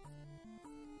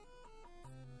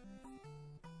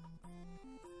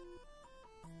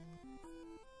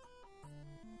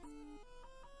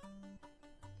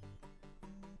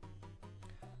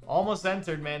 Almost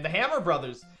entered, man. The Hammer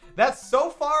Brothers. That's so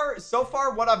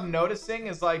far what I'm noticing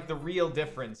is like the real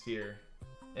difference here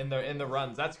in the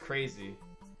runs. That's crazy.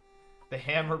 The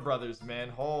Hammer Brothers, man.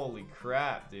 Holy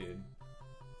crap, dude.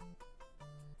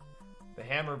 The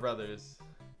Hammer Brothers.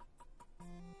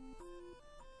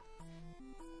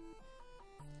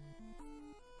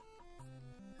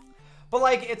 But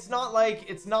like it's not like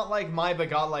Maiba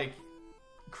got like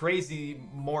crazy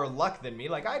more luck than me.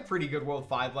 Like I had pretty good World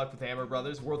 5 luck with Hammer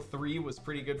Brothers. World 3 was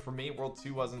pretty good for me. World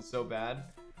 2 wasn't so bad.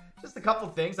 Just a couple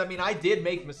things. I mean, I did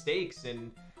make mistakes in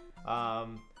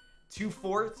 2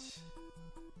 Fort,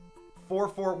 4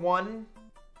 Fort 1,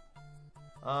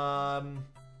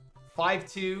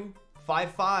 5-2,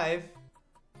 5-5.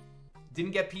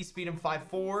 Didn't get P-Speed in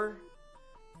 5-4.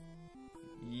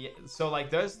 Yeah, so like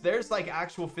there's like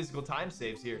actual physical time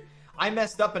saves here. I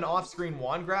messed up an off-screen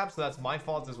wand grab, so that's my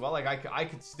fault as well. Like, I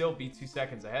could still be 2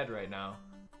 seconds ahead right now.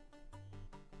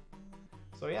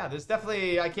 So, yeah, there's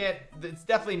definitely... It's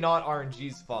definitely not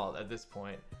RNG's fault at this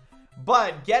point.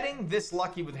 But getting this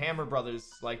lucky with Hammer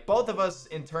Brothers, like, both of us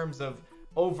in terms of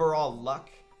overall luck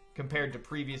compared to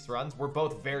previous runs, we're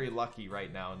both very lucky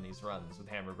right now in these runs with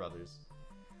Hammer Brothers.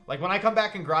 Like, when I come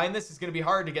back and grind this, it's going to be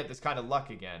hard to get this kind of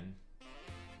luck again.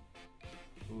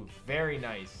 Ooh, very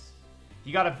nice.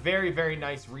 He got a very, very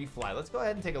nice refly. Let's go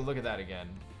ahead and take a look at that again.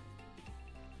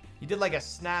 He did like a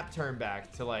snap turn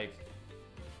back to like...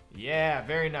 Yeah,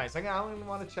 very nice. I don't even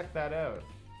want to check that out.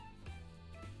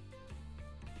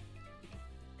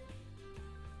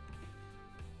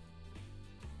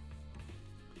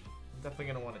 I'm definitely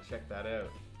going to want to check that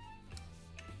out.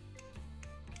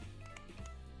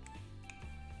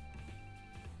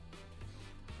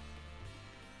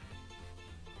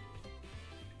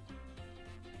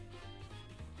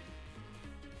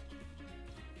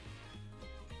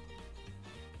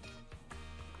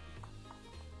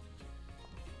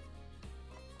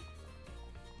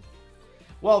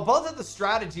 Well, both of the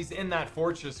strategies in that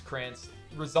Fortress Krantz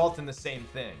result in the same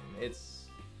thing. It's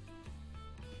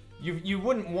you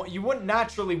wouldn't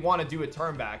naturally want to do a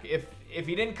turn back. If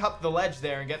he didn't cup the ledge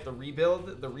there and get the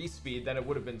rebuild, the respeed, then it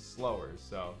would have been slower.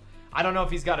 So I don't know if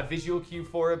he's got a visual cue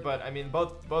for it, but I mean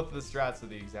both of the strats are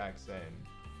the exact same.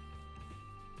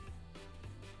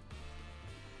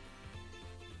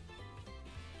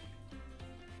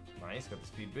 Nice, got the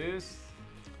speed boost.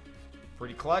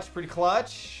 Pretty clutch, pretty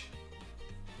clutch.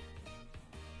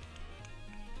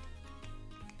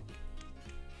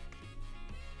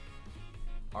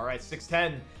 All right,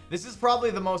 610. This is probably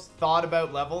the most thought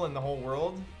about level in the whole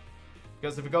world.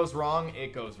 Because if it goes wrong,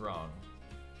 it goes wrong.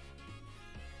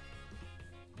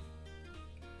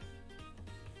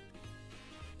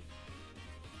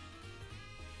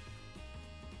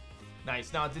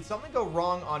 Nice. Now, did something go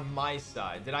wrong on my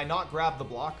side? Did I not grab the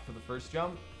block for the first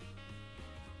jump?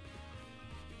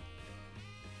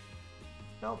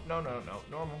 Nope, no,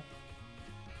 normal.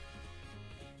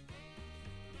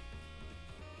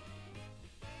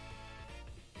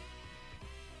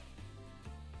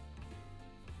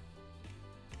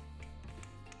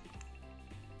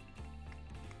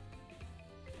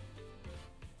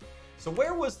 So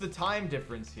where was the time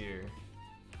difference here?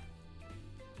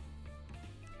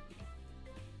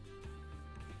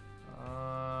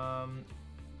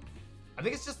 I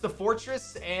think it's just the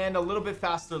fortress and a little bit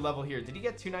faster level here. Did he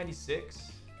get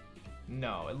 296?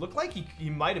 No, it looked like he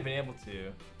might have been able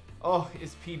to. Oh,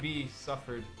 his PB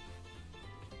suffered.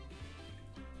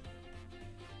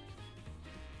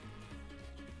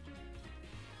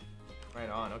 Right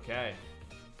on, okay.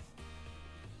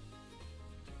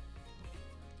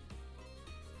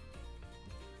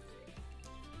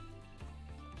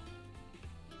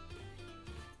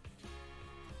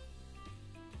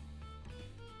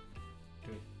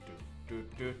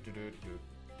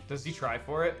 Does he try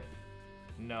for it?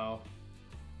 No.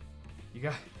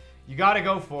 You gotta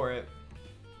go for it.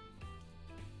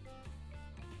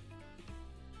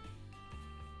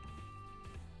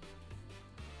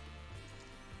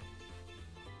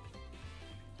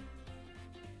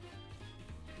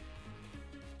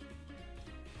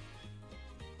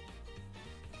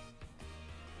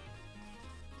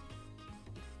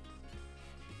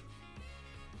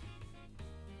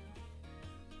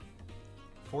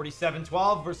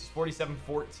 $47.12 versus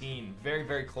 $47.14. Very,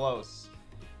 very close.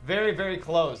 Very, very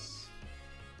close.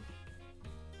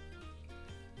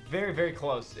 Very, very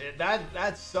close.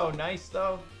 That's so nice,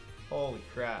 though. Holy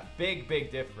crap. Big,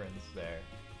 big difference there.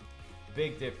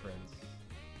 Big difference.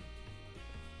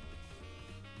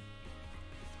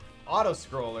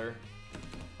 Auto-scroller?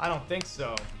 I don't think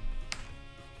so.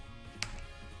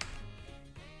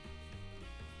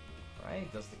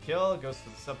 Alright, does the kill. Goes for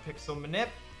the sub-pixel manip.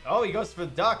 Oh, he goes for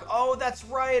the duck. Oh, that's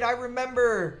right. I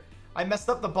remember. I messed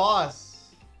up the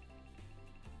boss.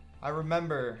 I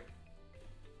remember.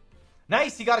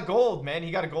 Nice. He got a gold, man. He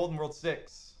got a gold in World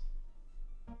 6.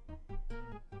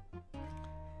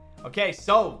 Okay,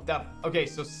 so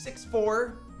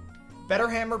 6-4. Better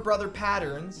Hammer Brother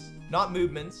patterns, not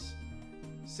movements.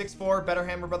 6-4. Better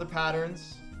Hammer Brother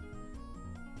patterns.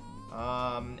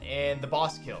 And the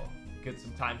boss kill. Get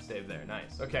some time save there.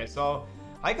 Nice. Okay, so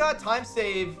I got time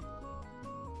save.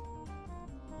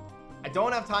 I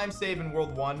don't have time save in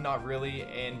World 1, not really.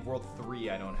 And World 3,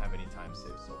 I don't have any time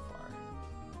save so far.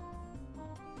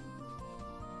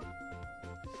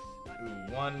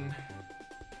 Ooh, 1,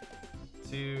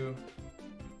 2,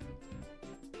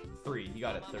 3. He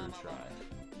got it third try.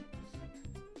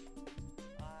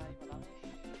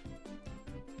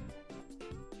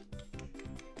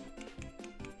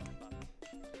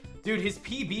 Dude, his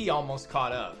PB almost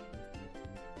caught up.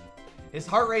 His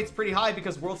heart rate's pretty high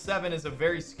because World 7 is a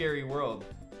very scary world.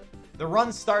 The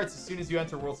run starts as soon as you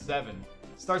enter World 7.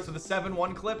 Starts with a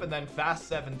 7-1 clip and then fast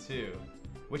 7-2.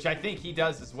 Which I think he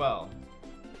does as well.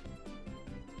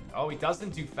 Oh, he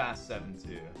doesn't do fast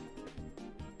 7-2.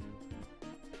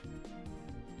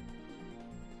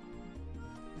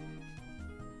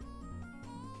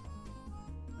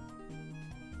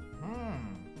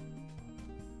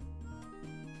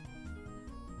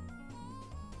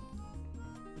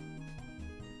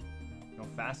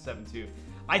 Fast 7-2.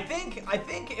 I think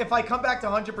if I come back to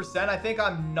 100%, I think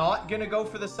I'm not gonna go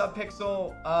for the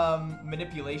sub-pixel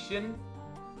manipulation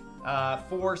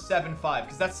for 7-5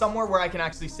 because that's somewhere where I can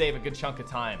actually save a good chunk of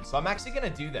time. So I'm actually gonna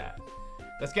do that.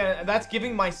 That's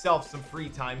giving myself some free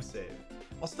time save.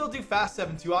 I'll still do fast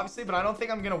 7-2 obviously, but I don't think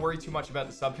I'm gonna worry too much about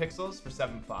the sub-pixels for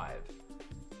 7-5.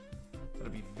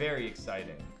 That'll be very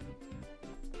exciting.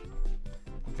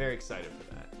 I'm very excited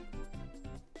for that.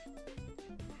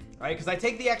 right? Because I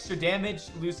take the extra damage,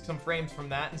 lose some frames from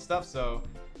that and stuff. So,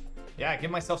 yeah, give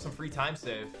myself some free time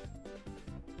save.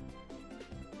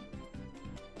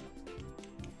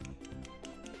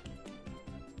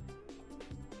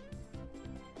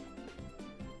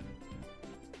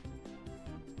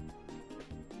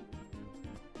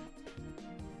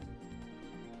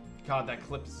 God, that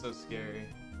clip is so scary.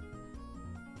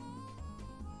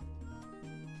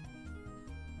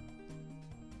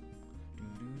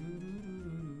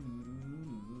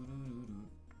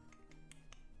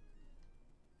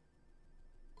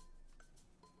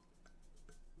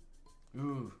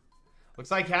 Ooh.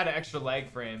 Looks like he had extra lag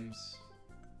frames.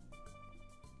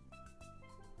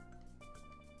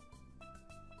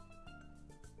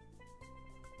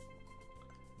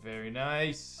 Very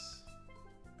nice.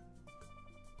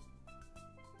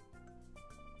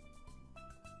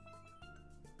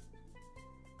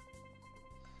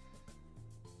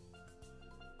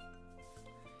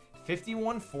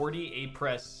 $51.40 A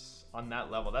press on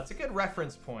that level. That's a good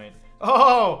reference point.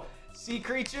 Oh, sea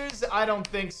creatures? I don't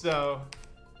think so.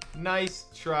 Nice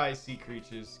try, sea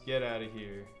creatures. Get out of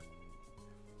here.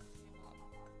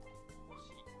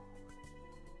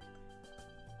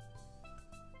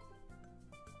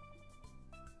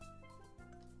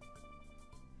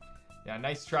 Yeah,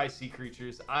 nice try, sea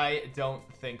creatures. I don't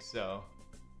think so.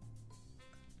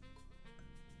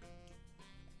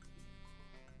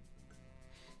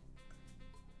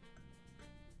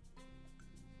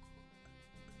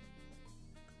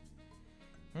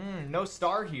 No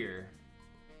star here.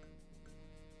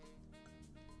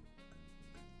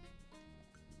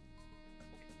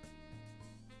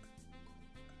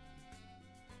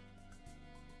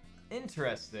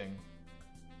 Interesting.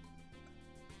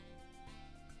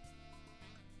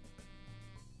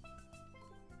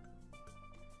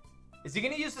 Is he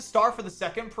going to use the star for the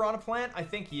second piranha plant? I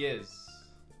think he is.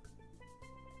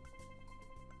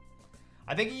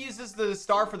 I think he uses the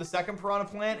star for the second piranha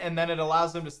plant, and then it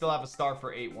allows him to still have a star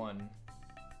for 8-1.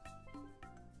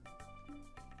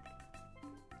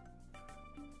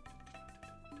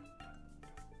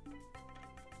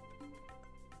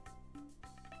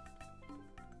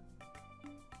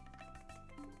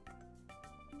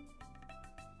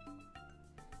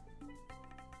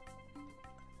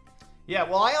 Yeah,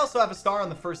 well, I also have a star on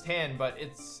the first hand, but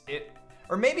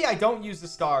or maybe I don't use the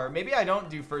star. Maybe I don't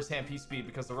do first hand Peace Speed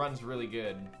because the run's really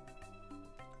good.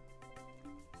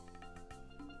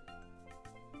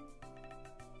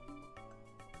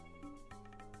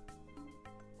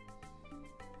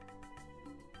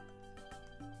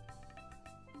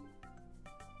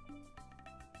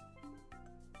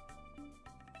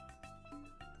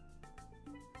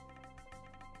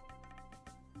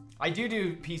 I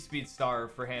do Peace Speed star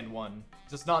for hand 1.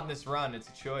 Just not in this run. It's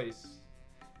a choice.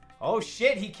 Oh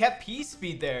shit, he kept Peace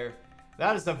Speed there.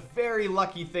 That is a very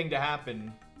lucky thing to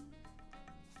happen.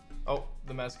 Oh,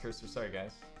 the mouse cursor. Sorry,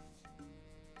 guys.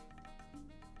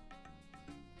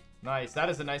 Nice. That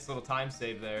is a nice little time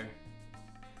save there.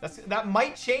 That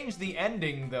might change the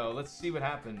ending, though. Let's see what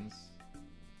happens.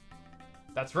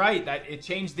 That's right. It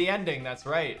changed the ending. That's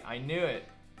right. I knew it.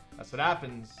 That's what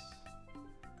happens.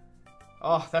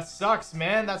 Oh, that sucks,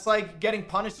 man. That's like getting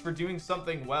punished for doing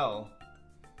something well.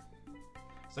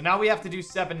 So now we have to do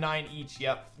 7-9 each.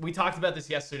 Yep. We talked about this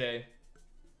yesterday.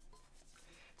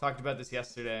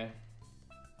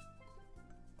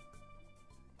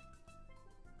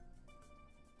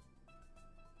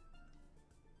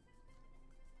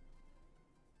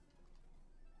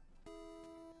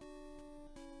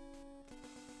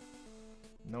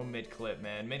 No mid-clip,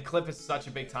 man. Mid-clip is such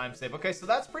a big time save. Okay, so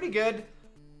that's pretty good.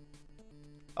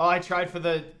 Oh, I tried for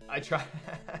that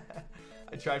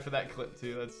clip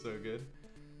too. That's so good.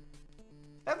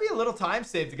 That'd be a little time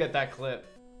save to get that clip.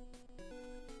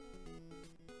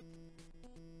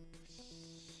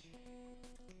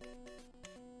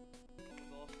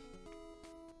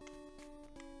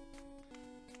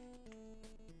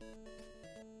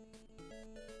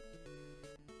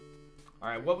 All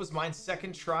right, what was mine?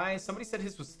 Second try? Somebody said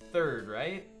his was third,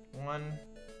 right? 1,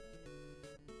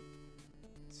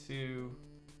 2.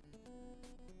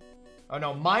 Oh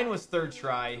no, mine was third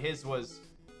try. His was...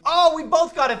 Oh, we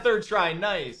both got a third try.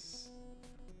 Nice.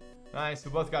 Nice,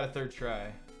 we both got a third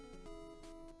try.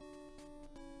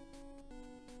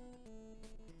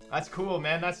 That's cool,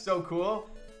 man. That's so cool.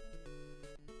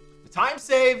 The time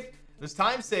save. There's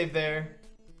time save there.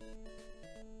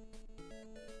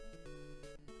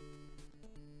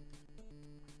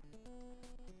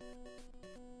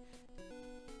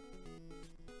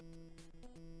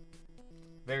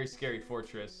 Very scary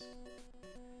fortress.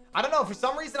 I don't know. For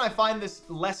some reason, I find this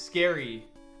less scary.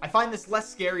 I find this less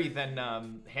scary than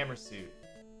Hammer Suit.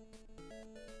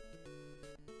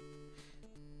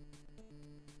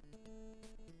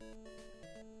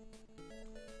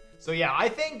 So yeah, I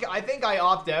think I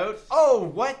opt out.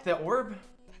 Oh, what? The orb?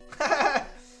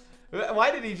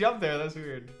 Why did he jump there? That's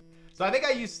weird. So I think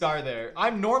I use star there.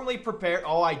 I'm normally prepared.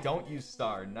 Oh, I don't use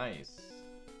star. Nice.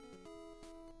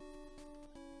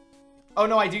 Oh,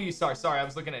 no, I do use star. Sorry, I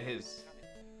was looking at his.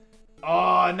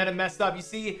 Oh, and then it messed up. You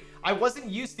see, I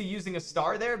wasn't used to using a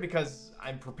star there because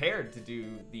I'm prepared to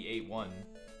do the 8-1.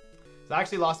 So I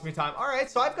actually lost me time. All right,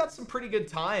 so I've got some pretty good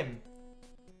time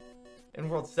in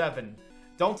World 7.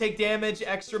 Don't take damage,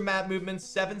 extra map movements,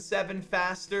 7-7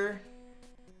 faster.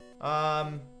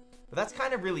 But that's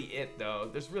kind of really it, though.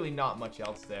 There's really not much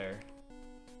else there.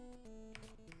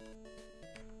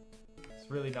 There's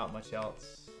really not much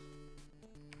else.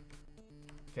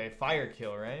 Okay, fire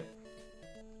kill, right?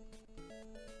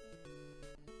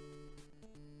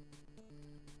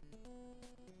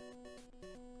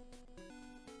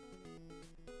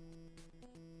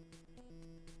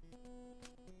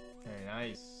 Very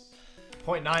nice.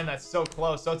 0.9, that's so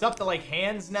close. So it's up to like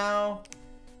hands now.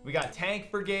 We got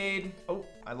tank brigade. Oh,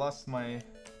 I lost my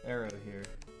arrow here.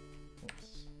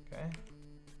 Oops. Okay.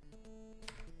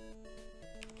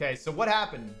 Okay, so what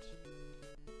happened?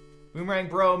 Boomerang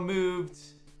bro moved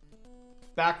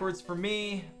backwards for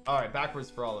me. All right, backwards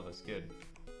for all of us. Good.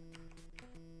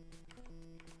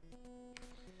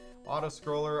 Auto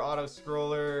scroller, auto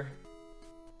scroller.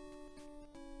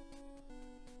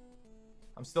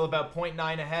 I'm still about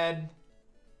 0.9 ahead.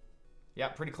 Yeah,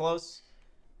 pretty close.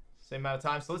 Same amount of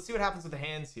time. So let's see what happens with the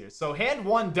hands here. So hand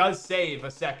 1 does save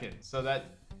a second. So that,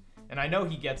 and I know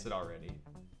he gets it already.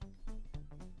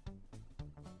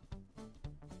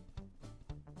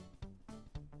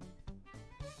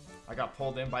 I got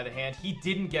pulled in by the hand. He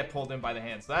didn't get pulled in by the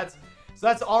hand. So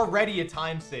that's already a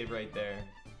time save right there.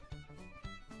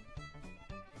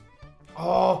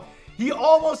 Oh, he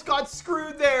almost got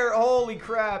screwed there. Holy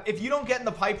crap. If you don't get in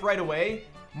the pipe right away,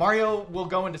 Mario will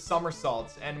go into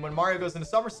somersaults. And when Mario goes into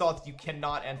somersaults, you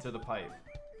cannot enter the pipe.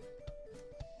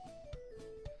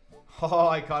 Oh,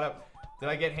 I caught up. Did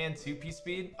I get hand 2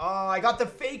 P-speed? Oh, I got the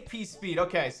fake P-speed.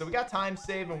 Okay, so we got time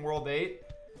save in World 8,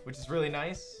 which is really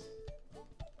nice.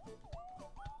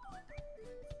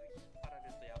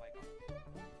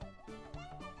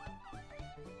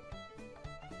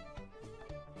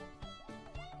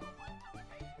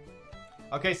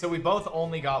 Okay, so we both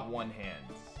only got one hand.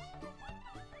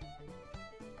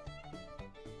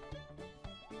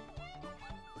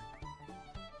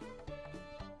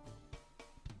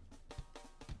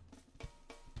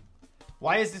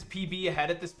 Why is this PB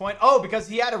ahead at this point? Oh, because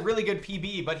he had a really good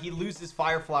PB, but he loses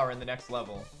Fire Flower in the next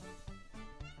level.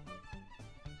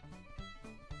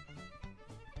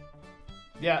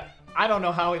 Yeah, I don't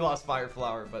know how he lost Fire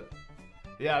Flower, but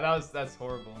yeah, that's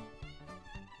horrible.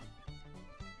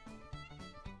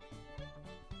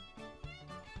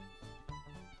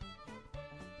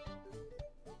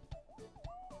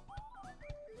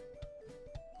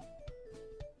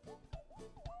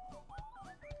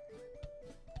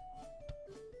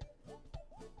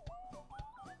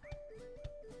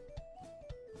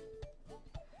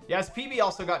 Yes, PB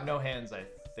also got no hands, I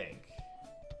think.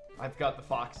 I've got the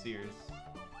Fox ears.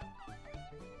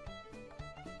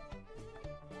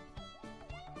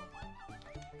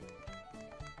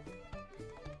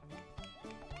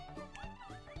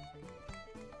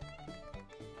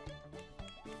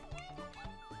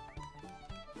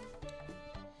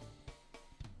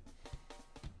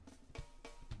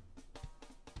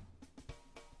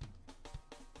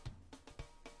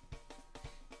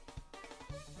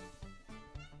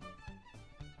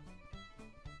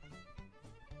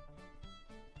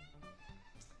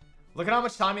 Look at how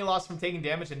much time he lost from taking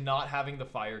damage and not having the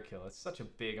fire kill. It's such a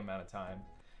big amount of time.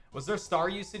 Was there star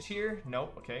usage here?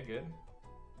 Nope. Okay, good.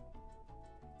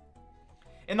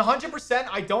 In the 100%,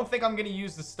 I don't think I'm going to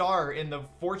use the star in the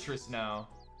fortress now.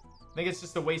 I think it's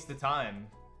just a waste of time.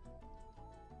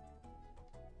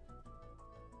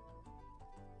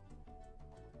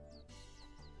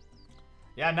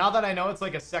 Yeah, now that I know it's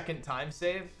like a second time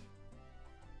save.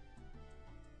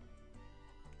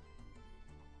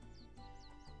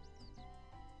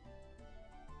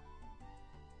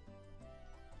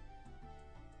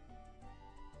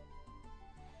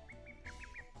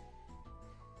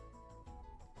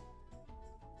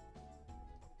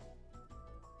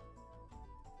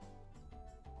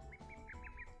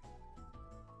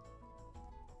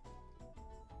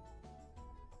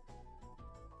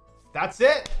 That's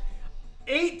it.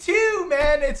 8-2,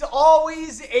 man. It's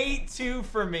always 8-2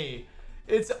 for me.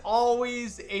 It's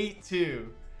always 8-2.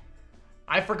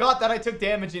 I forgot that I took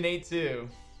damage in 8-2.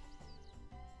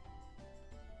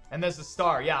 And there's a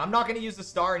star. Yeah, I'm not going to use the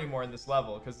star anymore in this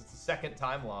level because it's a second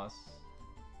time loss.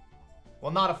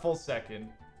 Well, not a full second.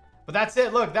 But that's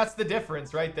it. Look, that's the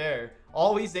difference right there.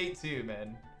 Always 8-2,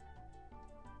 man.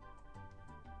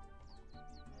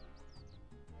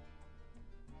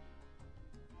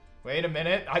 Wait a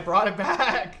minute. I brought it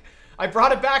back. I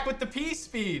brought it back with the P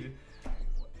speed.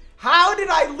 How did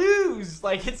I lose?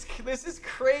 Like, this is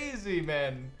crazy,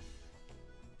 man.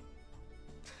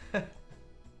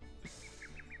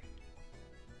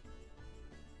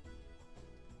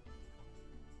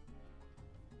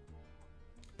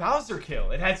 Bowser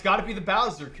kill. It has got to be the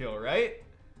Bowser kill, right?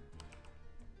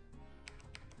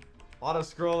 Auto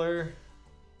scroller.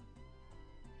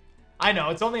 I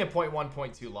know, it's only a 0.1,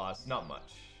 0.2 loss. Not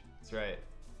much. That's right.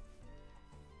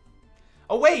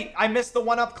 Oh, wait. I missed the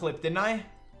 1-up clip, didn't I?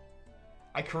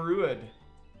 I Karua'd.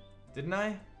 Didn't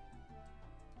I?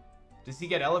 Does he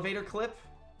get elevator clip?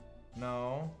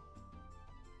 No.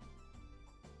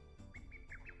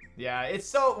 Yeah,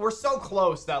 we're so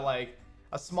close that, like,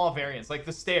 a small variance, like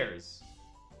the stairs.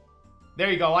 There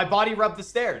you go. I body rubbed the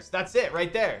stairs. That's it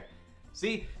right there.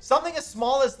 See, something as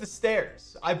small as the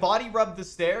stairs. I body rubbed the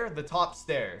stair, the top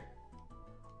stair.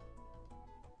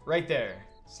 Right there.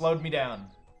 Slowed me down.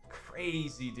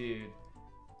 Crazy, dude.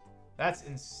 That's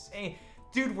insane.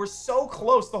 Dude, we're so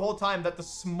close the whole time that the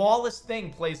smallest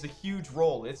thing plays a huge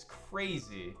role. It's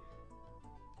crazy.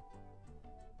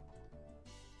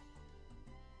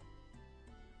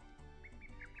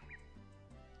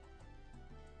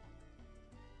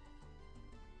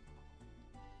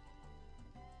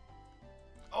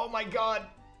 Oh my god.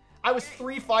 I was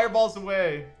 3 fireballs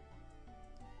away.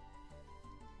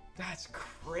 That's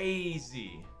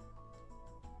crazy.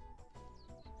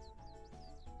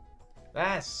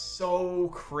 That's so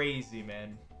crazy,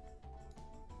 man.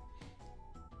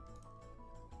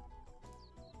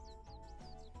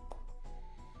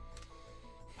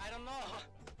 I don't know.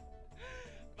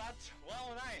 But,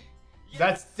 well, yes.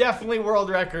 That's definitely world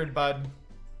record, bud.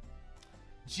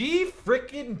 G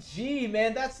freaking G,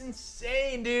 man. That's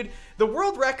insane, dude. The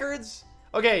world records.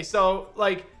 Okay, so,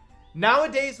 like,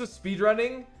 nowadays with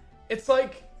speedrunning, it's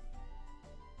like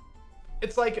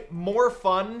more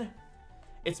fun.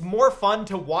 It's more fun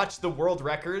to watch the world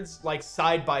records, like,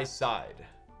 side by side.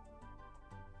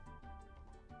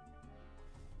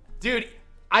 Dude,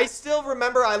 I still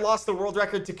remember I lost the world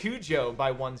record to Cujo by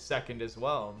 1 second as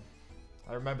well.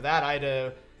 I remember that. I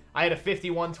had a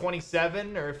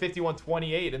 51.27 or a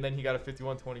 51.28, and then he got a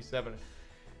 51.27.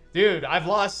 Dude, I've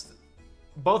lost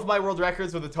both my world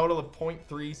records with a total of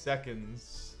 0.3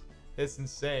 seconds. It's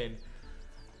insane.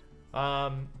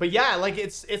 But yeah, like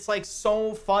it's like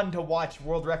so fun to watch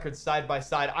world records side by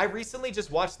side. I recently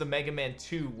just watched the Mega Man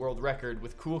 2 world record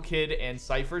with Cool Kid and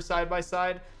Cypher side by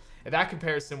side, and that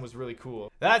comparison was really cool.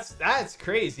 That's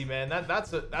crazy, man.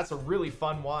 That's a really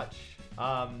fun watch.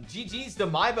 GG's to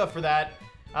Maiba for that.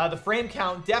 The frame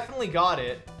count definitely got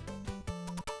it.